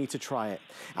convinced me to try it.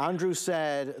 Andrew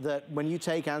said that when you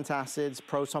take antacids,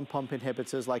 proton pump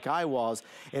inhibitors like I was,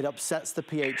 it upsets the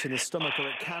pH in the stomach, or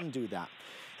it can do that.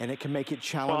 And it can make it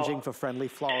challenging for Friendly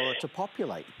Flora to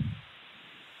populate.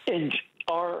 And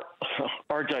our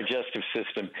digestive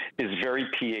system is very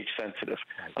pH sensitive.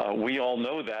 We all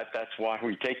know that. That's why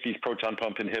we take these proton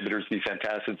pump inhibitors, these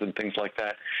antacids and things like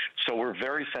that. So we're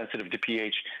very sensitive to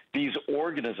pH. These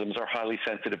organisms are highly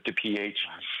sensitive to pH.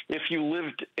 If you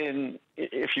lived in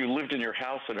your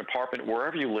house, an apartment,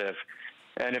 wherever you live,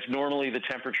 and if normally the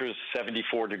temperature is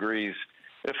 74 degrees,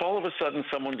 if all of a sudden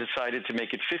someone decided to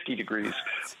make it 50 degrees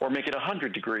or make it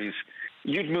 100 degrees,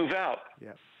 you'd move out.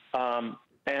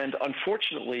 And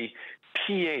unfortunately,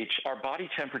 pH, our body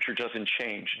temperature, doesn't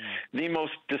change. The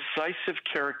most decisive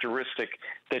characteristic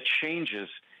that changes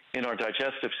in our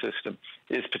digestive system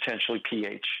is potentially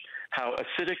pH. How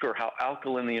acidic or how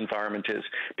alkaline the environment is,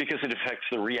 because it affects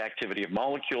the reactivity of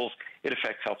molecules, it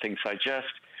affects how things digest.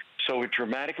 So it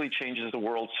dramatically changes the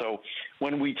world. So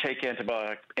when we take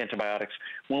antibiotics,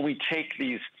 when we take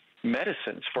these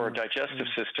medicines for our digestive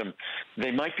system, they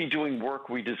might be doing work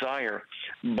we desire,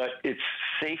 but it's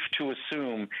safe to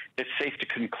assume, it's safe to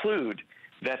conclude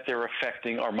that they're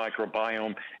affecting our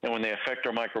microbiome. And when they affect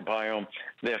our microbiome,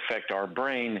 they affect our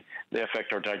brain, they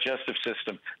affect our digestive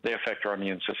system, they affect our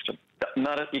immune system.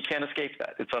 You can't escape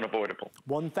that. It's unavoidable.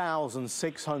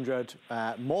 1,600,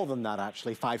 more than that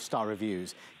actually, 5-star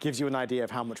reviews. Gives you an idea of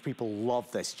how much people love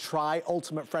this. Try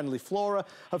Ultimate Friendly Flora.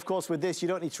 Of course, with this, you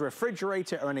don't need to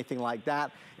refrigerate it or anything like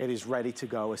that. It is ready to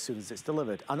go as soon as it's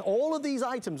delivered. And all of these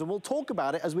items, and we'll talk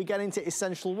about it as we get into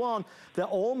Essential 1, they're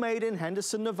all made in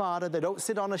Henderson, Nevada. They don't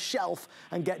sit on a shelf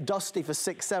and get dusty for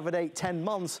 6, 7, 8, 10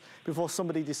 months before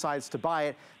somebody decides to buy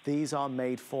it. These are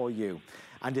made for you.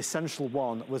 and Essential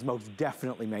One was most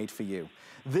definitely made for you.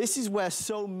 This is where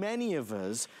so many of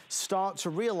us start to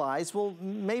realize, well,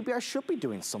 maybe I should be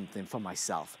doing something for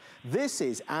myself. This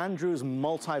is Andrew's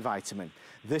multivitamin.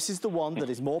 This is the one that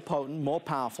is more potent, more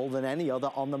powerful than any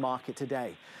other on the market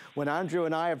today. When Andrew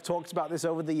and I have talked about this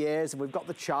over the years, and we've got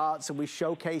the charts, and we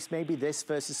showcase maybe this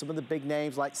versus some of the big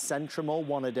names like Centrum or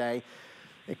One A Day,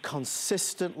 it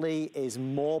consistently is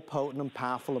more potent and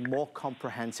powerful and more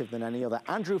comprehensive than any other.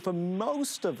 Andrew, for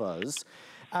most of us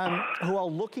who are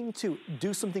looking to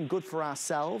do something good for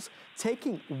ourselves,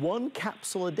 taking one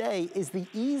capsule a day is the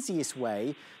easiest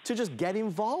way to just get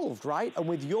involved, right? And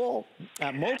with your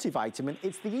multivitamin,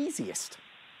 it's the easiest.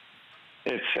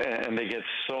 And they get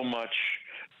so much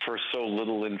for so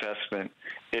little investment.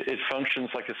 It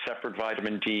functions like a separate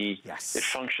vitamin D. Yes. It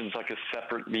functions like a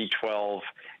separate B12.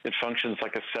 It functions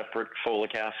like a separate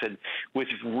folic acid with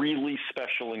really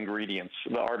special ingredients.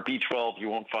 Our B12 you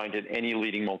won't find in any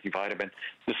leading multivitamin.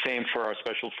 The same for our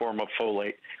special form of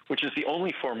folate, which is the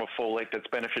only form of folate that's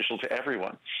beneficial to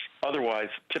everyone. Otherwise,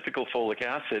 typical folic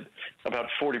acid, about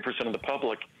 40% of the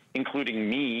public, including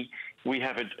me, we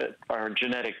have our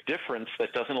genetic difference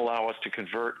that doesn't allow us to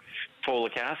convert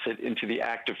folic acid into the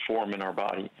active form in our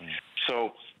body.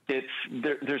 So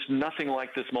there's nothing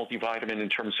like this multivitamin in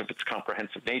terms of its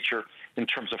comprehensive nature, in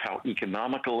terms of how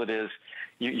economical it is.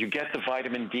 You get the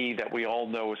vitamin D that we all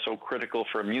know is so critical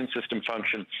for immune system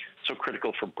function, so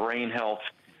critical for brain health.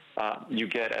 You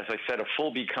get, as I said, a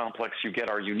full B complex. You get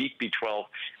our unique B12,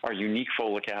 our unique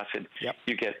folic acid. Yep.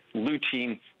 You get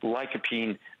lutein,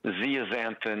 lycopene,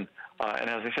 zeaxanthin,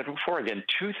 and as I said before, again,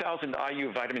 2,000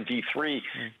 IU vitamin D3.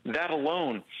 That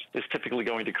alone is typically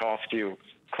going to cost you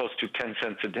close to 10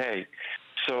 cents a day.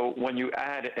 So when you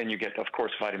add, and you get, of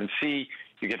course, vitamin C,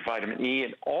 you get vitamin E,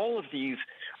 and all of these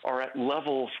are at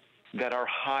levels that are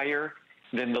higher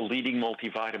than the leading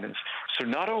multivitamins. So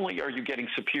not only are you getting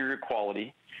superior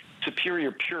quality,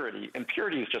 superior purity, and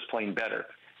purity is just plain better.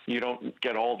 You don't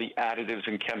get all the additives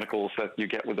and chemicals that you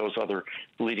get with those other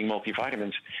leading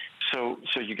multivitamins. So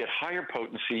you get higher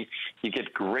potency, you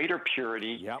get greater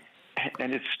purity, yep.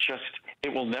 And it's just,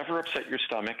 it will never upset your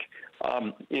stomach.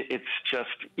 It's just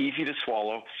easy to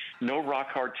swallow, no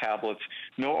rock-hard tablets,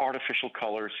 no artificial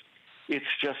colors. It's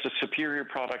just a superior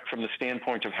product from the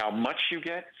standpoint of how much you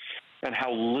get and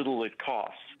how little it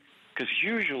costs. Because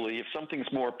usually, if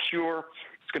something's more pure,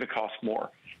 it's going to cost more.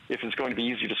 If it's going to be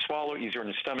easy to swallow, easier in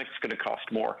the stomach, it's going to cost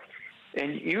more.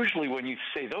 And usually when you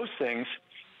say those things,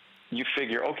 you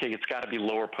figure, okay, it's got to be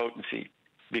lower potency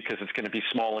because it's going to be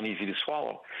small and easy to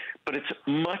swallow. But it's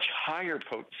much higher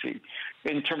potency.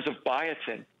 In terms of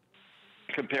biotin,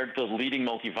 compared to the leading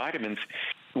multivitamins,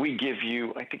 we give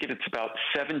you, I think it's about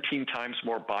 17 times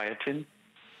more biotin.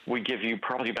 We give you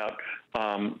probably about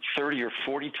 30 or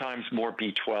 40 times more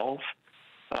B12.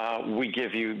 We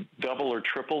give you double or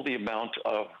triple the amount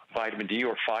of vitamin D,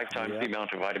 or 5 times the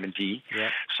amount of vitamin D. Yeah.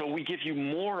 So we give you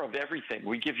more of everything.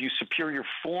 We give you superior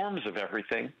forms of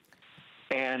everything,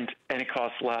 and it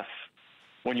costs less.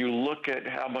 When you look at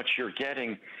how much you're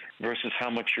getting versus how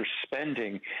much you're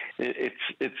spending,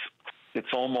 it's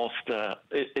almost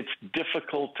it's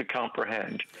difficult to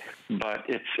comprehend, but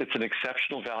it's an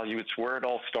exceptional value. It's where it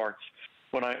all starts.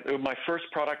 My first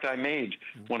product I made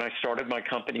when I started my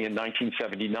company in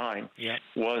 1979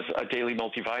 was a daily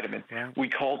multivitamin. Right. We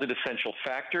called it Essential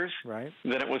Factors. Right.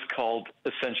 Then it was called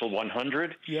Essential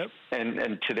 100. Yep.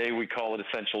 And today we call it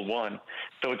Essential One.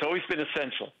 So it's always been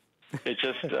essential. It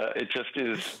just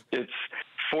is. It's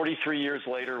 43 years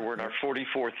later. We're in our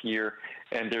 44th year,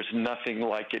 and there's nothing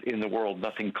like it in the world.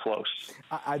 Nothing close.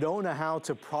 I don't know how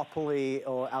to properly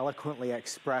or eloquently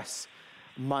express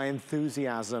my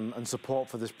enthusiasm and support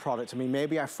for this product. I mean,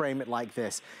 maybe I frame it like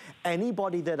this.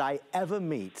 Anybody that I ever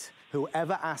meet who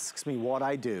ever asks me what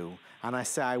I do, and I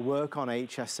say I work on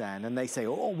HSN, and they say,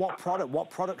 oh, what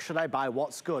product should I buy,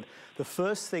 what's good? The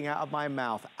first thing out of my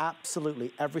mouth,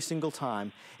 absolutely every single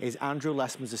time, is Andrew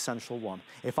Lessman's Essential One.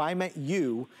 If I met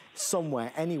you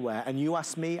somewhere, anywhere, and you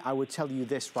asked me, I would tell you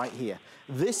this right here.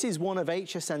 This is one of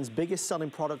HSN's biggest selling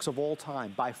products of all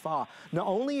time, by far. Not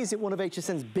only is it one of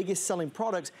HSN's biggest selling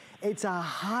products, it's our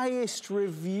highest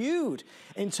reviewed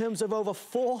in terms of over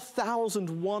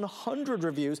 4,100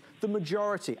 reviews, the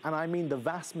majority, and I mean the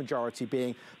vast majority,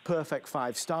 being perfect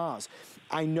 5 stars.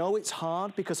 I know it's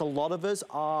hard because a lot of us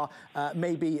are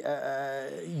maybe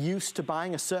used to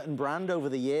buying a certain brand over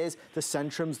the years, the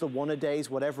Centrums, the One A Days,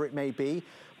 whatever it may be.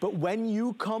 But when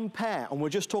you compare, and we're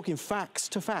just talking facts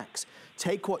to facts,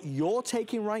 take what you're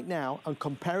taking right now and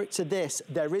compare it to this,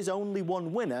 there is only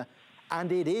one winner,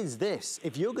 and it is this.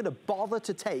 If you're gonna bother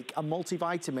to take a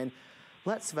multivitamin,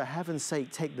 let's for heaven's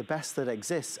sake take the best that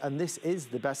exists, and this is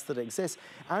the best that exists.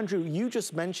 Andrew, you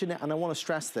just mentioned it, and I want to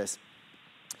stress this.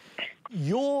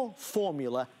 Your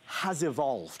formula has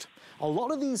evolved. A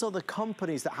lot of these other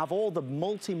companies that have all the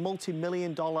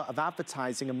multi-million dollar of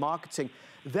advertising and marketing,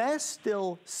 they're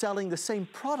still selling the same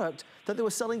product that they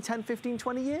were selling 10, 15,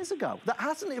 20 years ago. That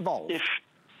hasn't evolved.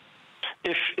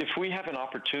 If we have an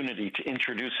opportunity to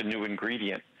introduce a new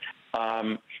ingredient,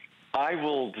 I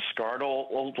will discard all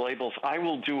old labels. I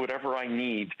will do whatever I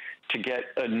need to get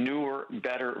a newer,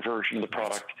 better version of the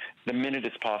product the minute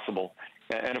it's possible.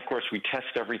 And of course, we test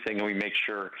everything and we make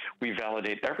sure we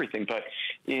validate everything. But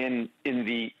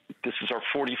this is our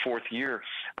 44th year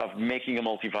of making a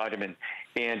multivitamin,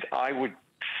 and I would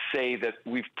say that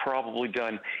we've probably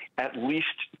done at least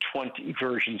 20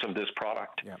 versions of this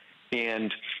product. Yep.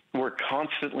 And we're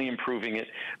constantly improving it.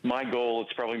 My goal,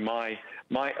 it's probably my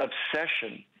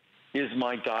obsession, is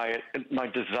my diet, my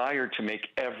desire to make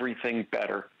everything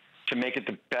better, to make it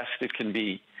the best it can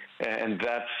be. And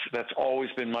that's always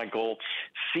been my goal.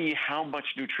 See how much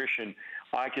nutrition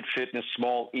I could fit in a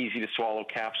small, easy-to-swallow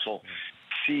capsule.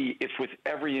 See if with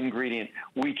every ingredient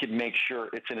we could make sure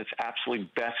it's in its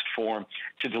absolutely best form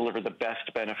to deliver the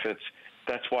best benefits.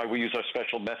 That's why we use our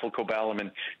special methylcobalamin.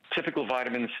 Typical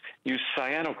vitamins use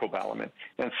cyanocobalamin,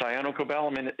 and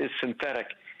cyanocobalamin is synthetic.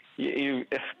 You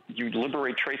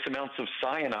liberate trace amounts of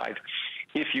cyanide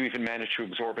if you even manage to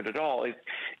absorb it at all.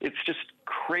 It's just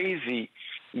crazy,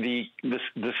 the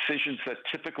decisions that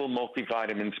typical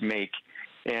multivitamins make.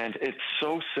 And it's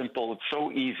so simple, it's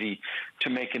so easy to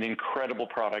make an incredible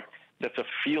product that's a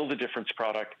feel-the-difference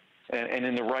product, and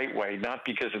in the right way, not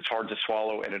because it's hard to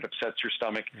swallow and it upsets your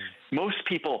stomach. Most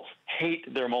people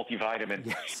hate their multivitamin.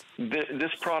 Yes.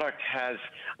 This product has,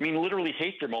 literally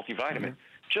hate their multivitamin.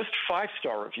 Just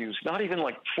 5-star reviews, not even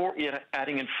like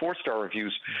adding in 4-star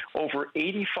reviews. Over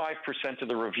 85% of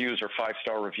the reviews are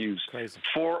 5-star reviews. Crazy.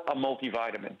 For a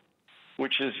multivitamin,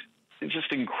 which is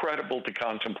just incredible to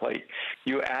contemplate.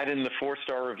 You add in the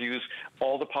 4-star reviews,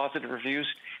 all the positive reviews,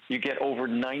 you get over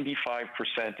 95%,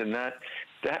 and that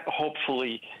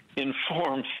hopefully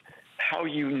informs how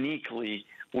uniquely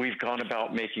we've gone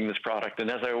about making this product.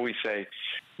 And as I always say,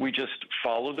 we just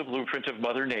follow the blueprint of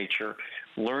Mother Nature,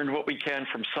 learn what we can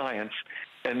from science,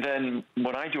 and then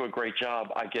when I do a great job,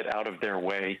 I get out of their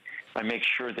way. I make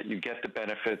sure that you get the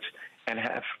benefits and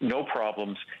have no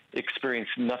problems, experience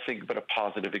nothing but a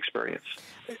positive experience.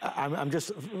 I'm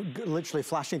just literally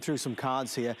flashing through some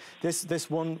cards here. This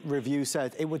one review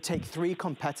said it would take 3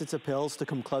 competitor pills to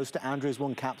come close to Andrew's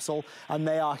one capsule, and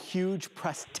they are huge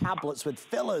pressed tablets with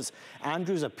fillers.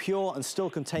 Andrew's are pure and still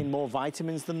contain more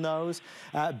vitamins than those.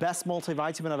 Best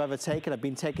multivitamin I've ever taken. I've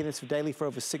been taking this daily for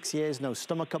over 6 years. No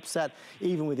stomach upset,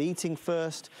 even with eating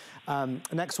first.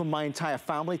 Next one, my entire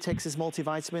family takes this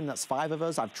multivitamin. That's 5 of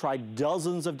us. I've tried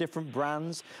dozens of different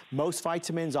brands. Most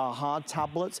vitamins are hard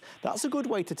tablets. That's a good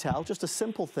way to tell, just a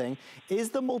simple thing. Is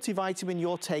the multivitamin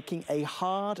you're taking a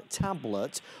hard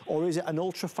tablet, or is it an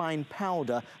ultrafine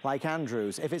powder like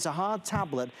Andrew's? If it's a hard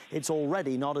tablet, it's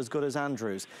already not as good as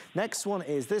Andrew's. Next one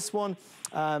is this one.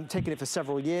 Taking it for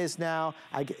several years now.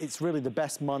 It's really the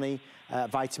best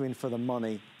vitamin for the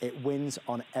money. It wins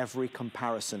on every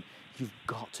comparison. You've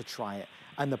got to try it.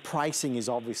 And the pricing is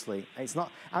obviously, it's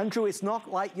not, Andrew, it's not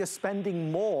like you're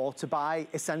spending more to buy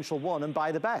Essential One and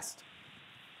buy the best.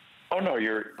 Oh no,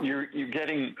 you're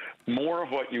getting more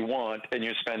of what you want and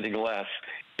you're spending less.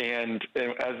 And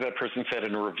as that person said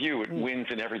in a review, it wins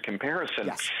in every comparison.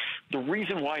 Yes. The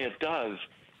reason why it does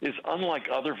is, unlike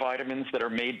other vitamins that are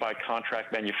made by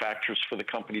contract manufacturers for the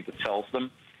company that sells them,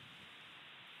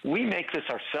 we make this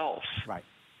ourselves. Right.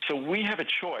 So we have a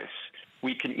choice.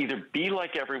 We can either be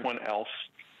like everyone else,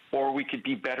 or we could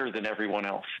be better than everyone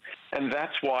else. And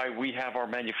that's why we have our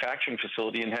manufacturing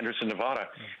facility in Henderson, Nevada,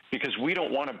 because we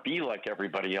don't want to be like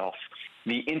everybody else.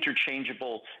 The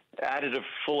interchangeable additive,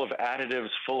 full of additives,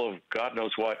 full of God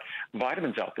knows what,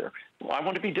 vitamins out there. I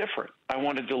want to be different. I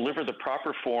want to deliver the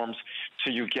proper forms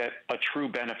so you get a true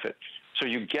benefit. So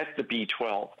you get the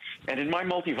B12. And in my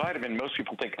multivitamin, most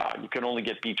people think, you can only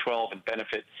get B12 and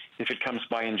benefit if it comes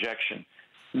by injection.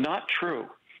 Not true.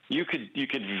 You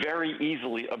could very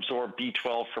easily absorb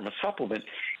B12 from a supplement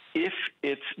if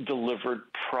it's delivered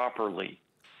properly.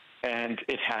 And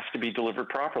it has to be delivered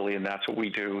properly, and that's what we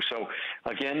do. So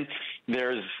again,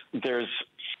 there's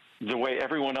the way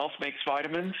everyone else makes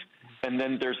vitamins, and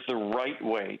then there's the right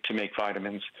way to make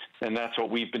vitamins. And that's what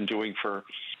we've been doing for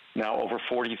now over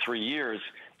 43 years.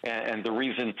 And the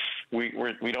reason we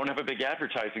don't have a big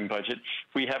advertising budget,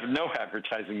 we have no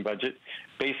advertising budget.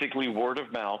 Basically, word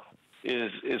of mouth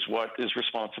is what is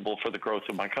responsible for the growth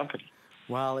of my company.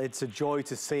 Well, it's a joy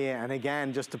to see it. And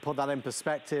again, just to put that in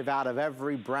perspective, out of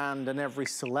every brand and every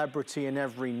celebrity and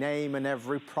every name and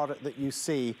every product that you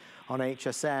see on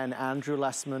HSN, Andrew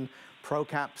Lessman,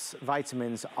 ProCaps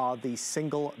vitamins are the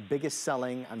single biggest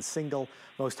selling and single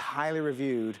most highly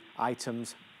reviewed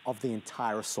items of the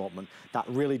entire assortment. That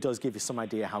really does give you some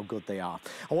idea how good they are.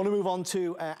 I want to move on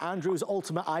to Andrew's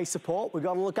Ultimate Eye Support. We've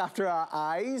got to look after our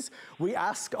eyes. We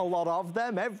ask a lot of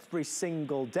them every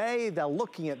single day. They're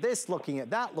looking at this, looking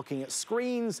at that, looking at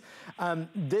screens.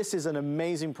 This is an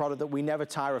amazing product that we never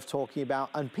tire of talking about,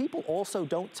 and people also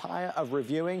don't tire of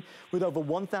reviewing. With over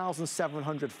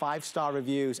 1,700 five-star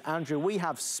reviews, Andrew, we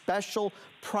have special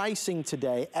pricing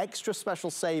today, extra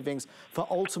special savings for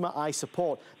Ultimate Eye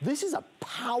Support. This is a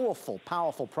powerful,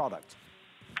 powerful product.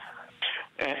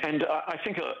 And I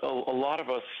think a lot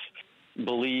of us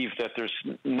believe that there's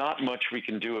not much we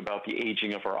can do about the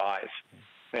aging of our eyes.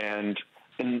 And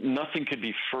nothing could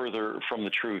be further from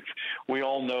the truth. We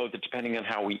all know that depending on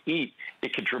how we eat,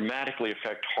 it could dramatically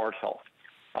affect heart health.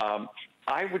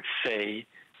 I would say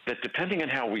that depending on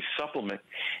how we supplement,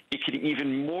 it can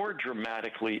even more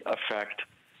dramatically affect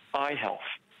eye health.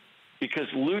 Because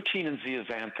lutein and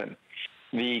zeaxanthin,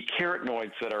 the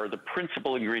carotenoids that are the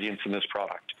principal ingredients in this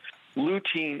product,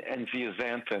 lutein and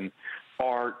zeaxanthin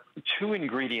are two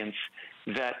ingredients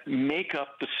that make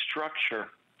up the structure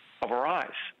of our eyes.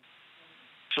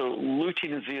 So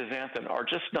lutein and zeaxanthin are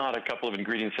just not a couple of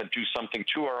ingredients that do something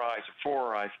to our eyes or for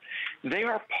our eyes. They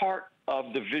are part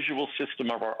of the visual system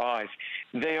of our eyes.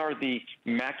 They are the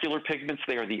macular pigments.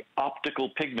 They are the optical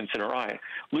pigments in our eye.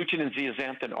 Lutein and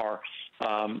zeaxanthin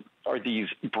are these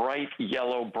bright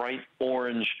yellow, bright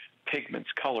orange pigments,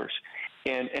 colors.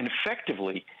 And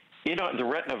effectively, in the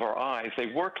retina of our eyes, they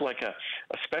work like a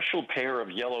special pair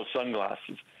of yellow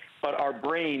sunglasses. But our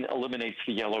brain eliminates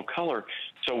the yellow color,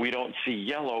 so we don't see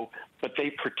yellow, but they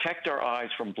protect our eyes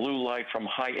from blue light, from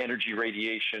high energy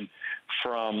radiation,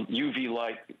 from UV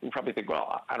light. You probably think,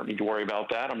 well, I don't need to worry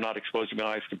about that. I'm not exposing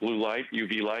my eyes to blue light,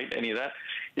 UV light, any of that.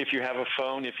 If you have a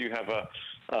phone, if you have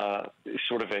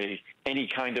any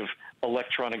kind of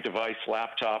electronic device,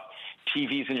 laptop,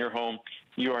 TVs in your home,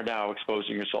 you are now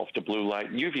exposing yourself to blue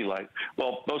light and UV light.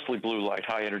 Well, mostly blue light,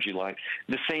 high energy light.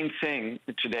 The same thing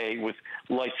today with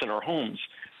lights in our homes.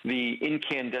 The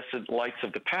incandescent lights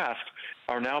of the past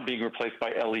are now being replaced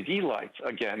by LED lights,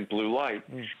 again, blue light.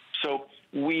 So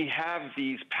we have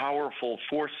these powerful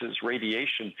forces,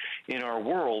 radiation, in our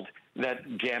world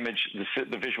that damage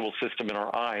the visual system in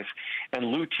our eyes. And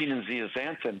lutein and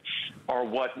zeaxanthin are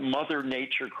what Mother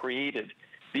Nature created.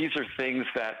 These are things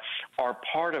that are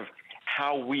part of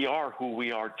how we are who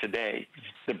we are today,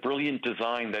 the brilliant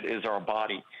design that is our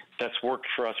body that's worked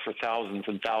for us for thousands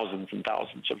and thousands and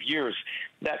thousands of years.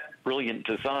 That brilliant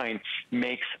design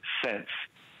makes sense.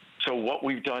 So what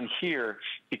we've done here,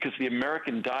 because the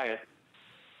American diet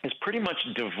is pretty much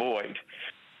devoid,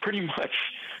 pretty much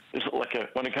is like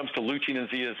when it comes to lutein and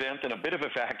zeaxanthin, a bit of a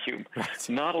vacuum.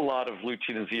 Not a lot of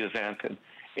lutein and zeaxanthin.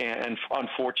 And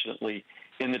unfortunately,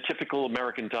 in the typical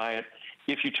American diet,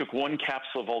 if you took one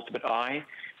capsule of Ultimate Eye,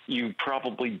 you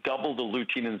probably double the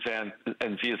lutein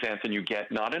and zeaxanthin you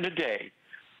get, not in a day,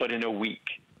 but in a week.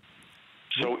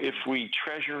 So if we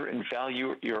treasure and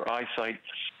value your eyesight,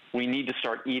 we need to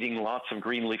start eating lots of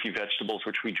green leafy vegetables,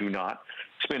 which we do not.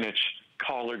 Spinach,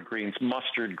 collard greens,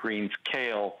 mustard greens,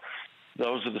 kale,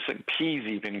 those are the things, peas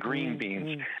even, green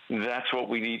beans. That's what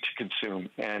we need to consume.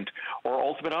 Or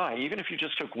Ultimate Eye, even if you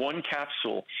just took one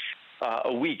capsule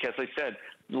a week, as I said,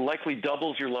 likely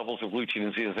doubles your levels of lutein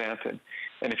and zeaxanthin.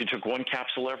 And if you took one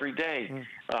capsule every day,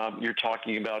 you're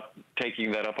talking about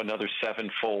taking that up another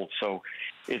 7-fold. So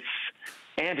it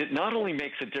not only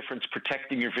makes a difference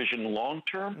protecting your vision long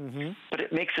term, but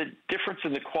it makes a difference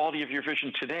in the quality of your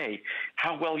vision today.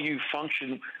 How well you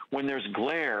function when there's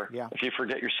glare, if you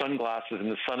forget your sunglasses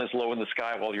and the sun is low in the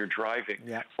sky while you're driving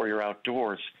or you're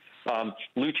outdoors.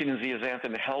 Lutein and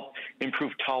zeaxanthin help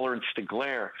improve tolerance to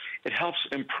glare. It helps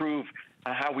improve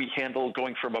how we handle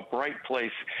going from a bright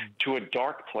place to a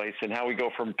dark place and how we go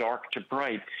from dark to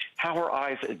bright, how our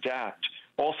eyes adapt.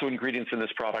 Also, ingredients in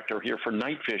this product are here for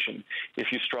night vision if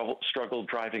you struggle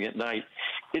driving at night.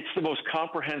 It's the most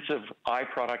comprehensive eye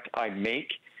product I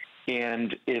make,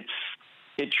 and it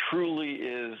truly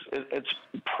is, it's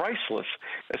priceless,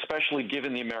 especially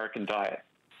given the American diet.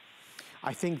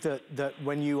 I think that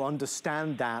when you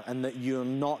understand that and that you're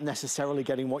not necessarily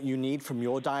getting what you need from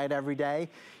your diet every day,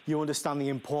 you understand the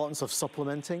importance of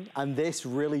supplementing, and this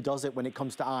really does it when it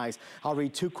comes to eyes. I'll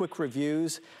read 2 quick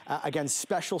reviews. Again,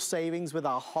 special savings with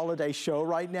our holiday show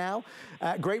right now.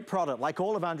 Great product. Like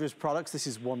all of Andrew's products, this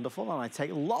is wonderful, and I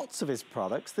take lots of his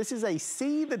products. This is a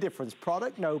see the difference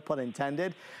product, no pun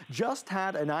intended. Just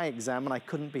had an eye exam and I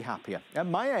couldn't be happier. At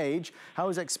my age, I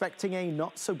was expecting a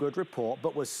not so good report,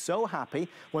 but was so happy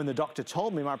when the doctor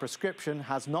told me my prescription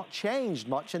has not changed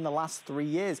much in the last 3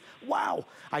 years. Wow!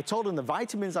 I told him the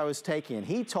vitamins I was taking and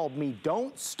he told me,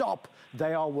 don't stop,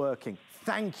 they are working.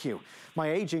 Thank you.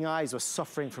 My aging eyes were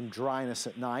suffering from dryness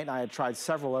at night. I had tried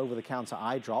several over-the-counter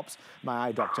eye drops my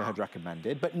eye doctor had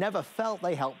recommended, but never felt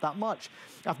they helped that much.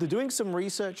 After doing some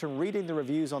research and reading the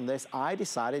reviews on this, I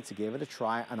decided to give it a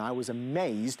try, and I was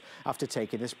amazed after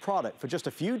taking this product. For just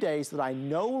a few days that I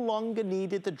no longer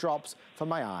needed the drops for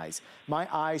my eyes. My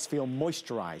eyes feel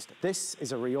moisturized. This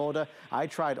is a reorder. I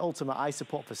tried Ultimate Eye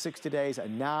Support for 60 days,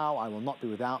 and now I will not be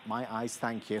without my eyes,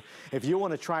 thank you. If you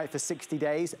want to try it for 60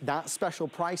 days, that special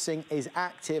pricing is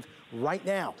active right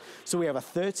now. So we have a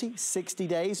 30, 60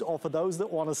 days, or for those that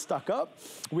want to stock up,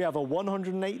 we have a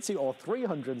 180 or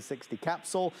 360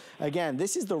 capsule. Again,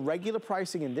 this is the regular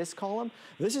pricing in this column.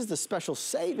 This is the special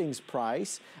savings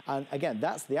price. And again,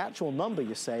 that's the actual number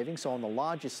you're saving. So on the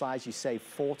largest size, you save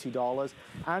 $40.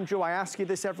 Andrew, I ask you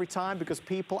this every time because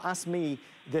people ask me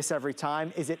this every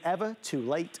time. Is it ever too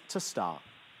late to start?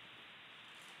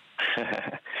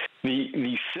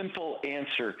 The simple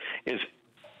answer is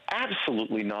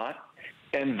absolutely not.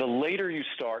 And the later you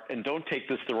start, and don't take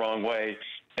this the wrong way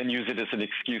and use it as an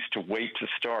excuse to wait to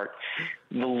start,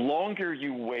 the longer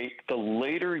you wait, the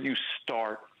later you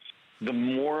start, the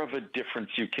more of a difference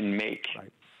you can make.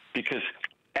 Right. Because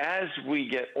as we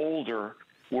get older,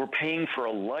 we're paying for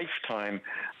a lifetime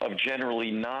of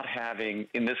generally not having,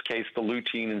 in this case, the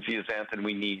lutein and zeaxanthin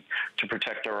we need to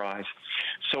protect our eyes.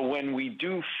 So when we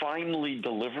do finally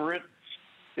deliver it,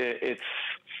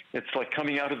 it's like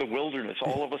coming out of the wilderness.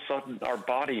 All of a sudden, our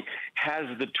body has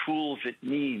the tools it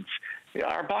needs.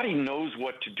 Our body knows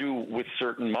what to do with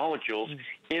certain molecules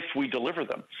if we deliver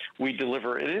them. We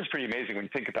deliver, it is pretty amazing when you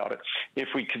think about it. If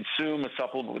we consume a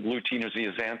supplement with lutein or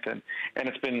zeaxanthin, and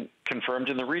it's been confirmed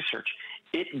in the research,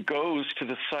 it goes to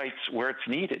the sites where it's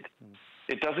needed.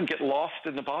 It doesn't get lost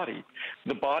in the body.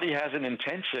 The body has an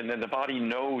intention, and the body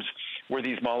knows where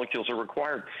these molecules are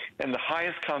required. And the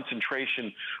highest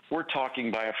concentration, we're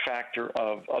talking by a factor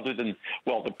of, other than,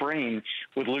 well, the brain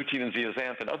with lutein and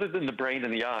zeaxanthin, other than the brain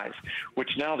and the eyes, which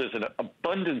now there's an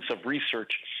abundance of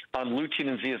research on lutein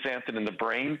and zeaxanthin in the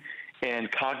brain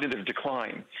and cognitive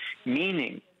decline,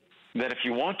 meaning that if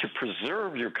you want to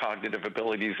preserve your cognitive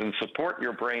abilities and support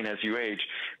your brain as you age,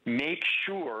 make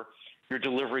sure you're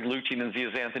delivering lutein and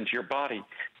zeaxanthin to your body,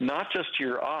 not just to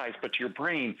your eyes, but to your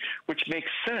brain, which makes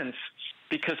sense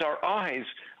because our eyes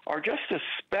are just a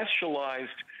specialized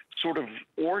sort of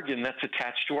organ that's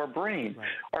attached to our brain. Right.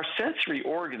 Our sensory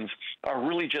organs are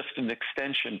really just an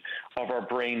extension of our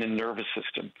brain and nervous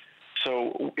system.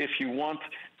 So if you want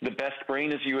the best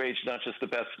brain as you age, not just the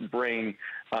best brain,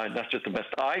 not just the best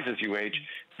eyes as you age,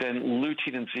 then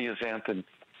lutein and zeaxanthin,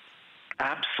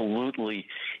 absolutely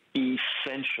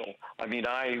essential. I mean,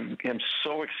 I am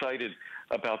so excited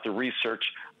about the research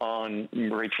on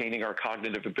retaining our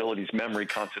cognitive abilities, memory,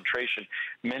 concentration,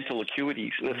 mental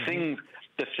acuities. The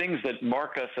things that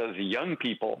mark us as young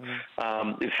people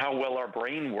is how well our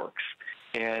brain works.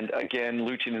 And again,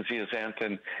 lutein and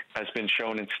zeaxanthin has been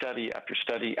shown in study after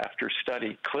study after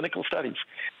study, clinical studies,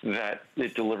 that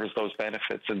it delivers those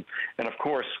benefits. And of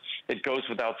course, it goes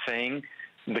without saying,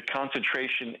 the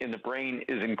concentration in the brain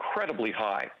is incredibly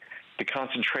high. The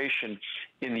concentration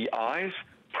in the eyes,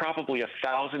 probably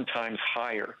 1,000 times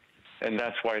higher. And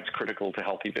that's why it's critical to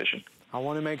healthy vision. I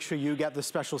want to make sure you get the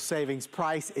special savings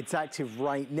price. It's active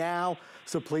right now,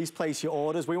 so please place your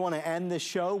orders. We want to end this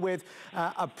show with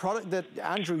a product that,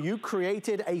 Andrew, you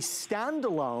created, a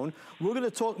standalone. We're going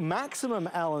to talk maximum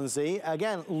L&Z.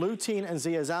 Again, lutein and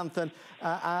zeaxanthin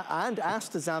and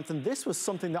astaxanthin. This was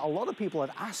something that a lot of people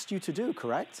had asked you to do,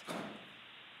 correct?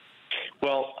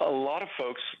 Well, a lot of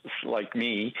folks like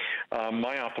me,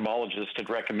 my ophthalmologist had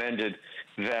recommended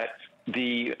that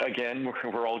again,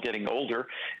 we're all getting older,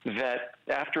 that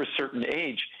after a certain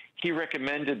age, he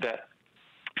recommended that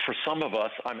for some of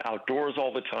us, I'm outdoors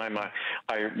all the time.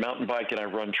 I mountain bike and I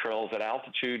run trails at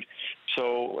altitude.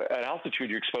 So at altitude,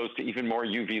 you're exposed to even more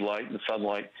UV light and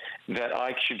sunlight, that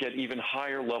I should get even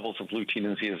higher levels of lutein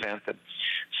and zeaxanthin.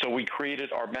 So we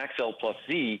created our Max L plus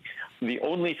Z, the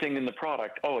only thing in the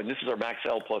product. Oh, and this is our Max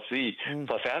L plus Z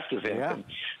plus astaxanthin. Yeah.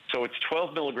 So it's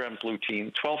 12 milligrams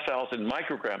lutein, 12,000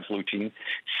 micrograms lutein,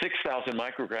 6,000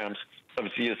 micrograms of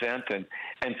zeaxanthin,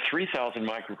 and 3,000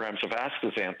 micrograms of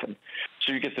astaxanthin.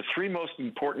 So you get the three most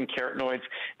important carotenoids,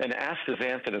 and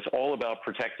astaxanthin is all about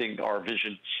protecting our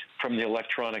vision from the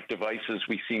electronic devices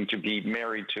we seem to be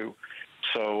married to.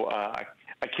 So I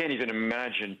can't even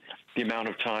imagine the amount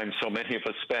of time so many of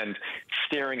us spend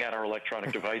staring at our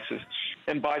electronic devices.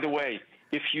 And by the way,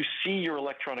 if you see your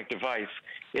electronic device,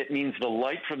 it means the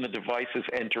light from the device is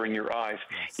entering your eyes.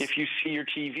 Yes. If you see your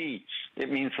TV, it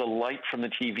means the light from the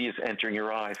TV is entering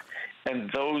your eyes.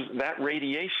 And that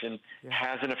radiation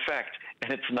has an effect,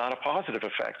 and it's not a positive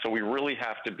effect. So we really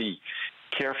have to be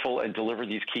careful and deliver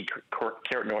these key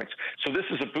carotenoids. So this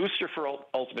is a booster for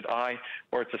Ultimate Eye,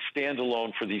 or it's a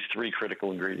standalone for these three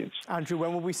critical ingredients. Andrew,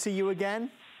 when will we see you again?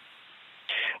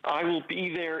 I will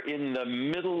be there in the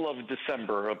middle of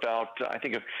December, about, I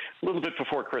think, a little bit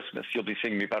before Christmas. You'll be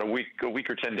seeing me about a week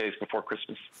or 10 days before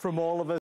Christmas. From all of us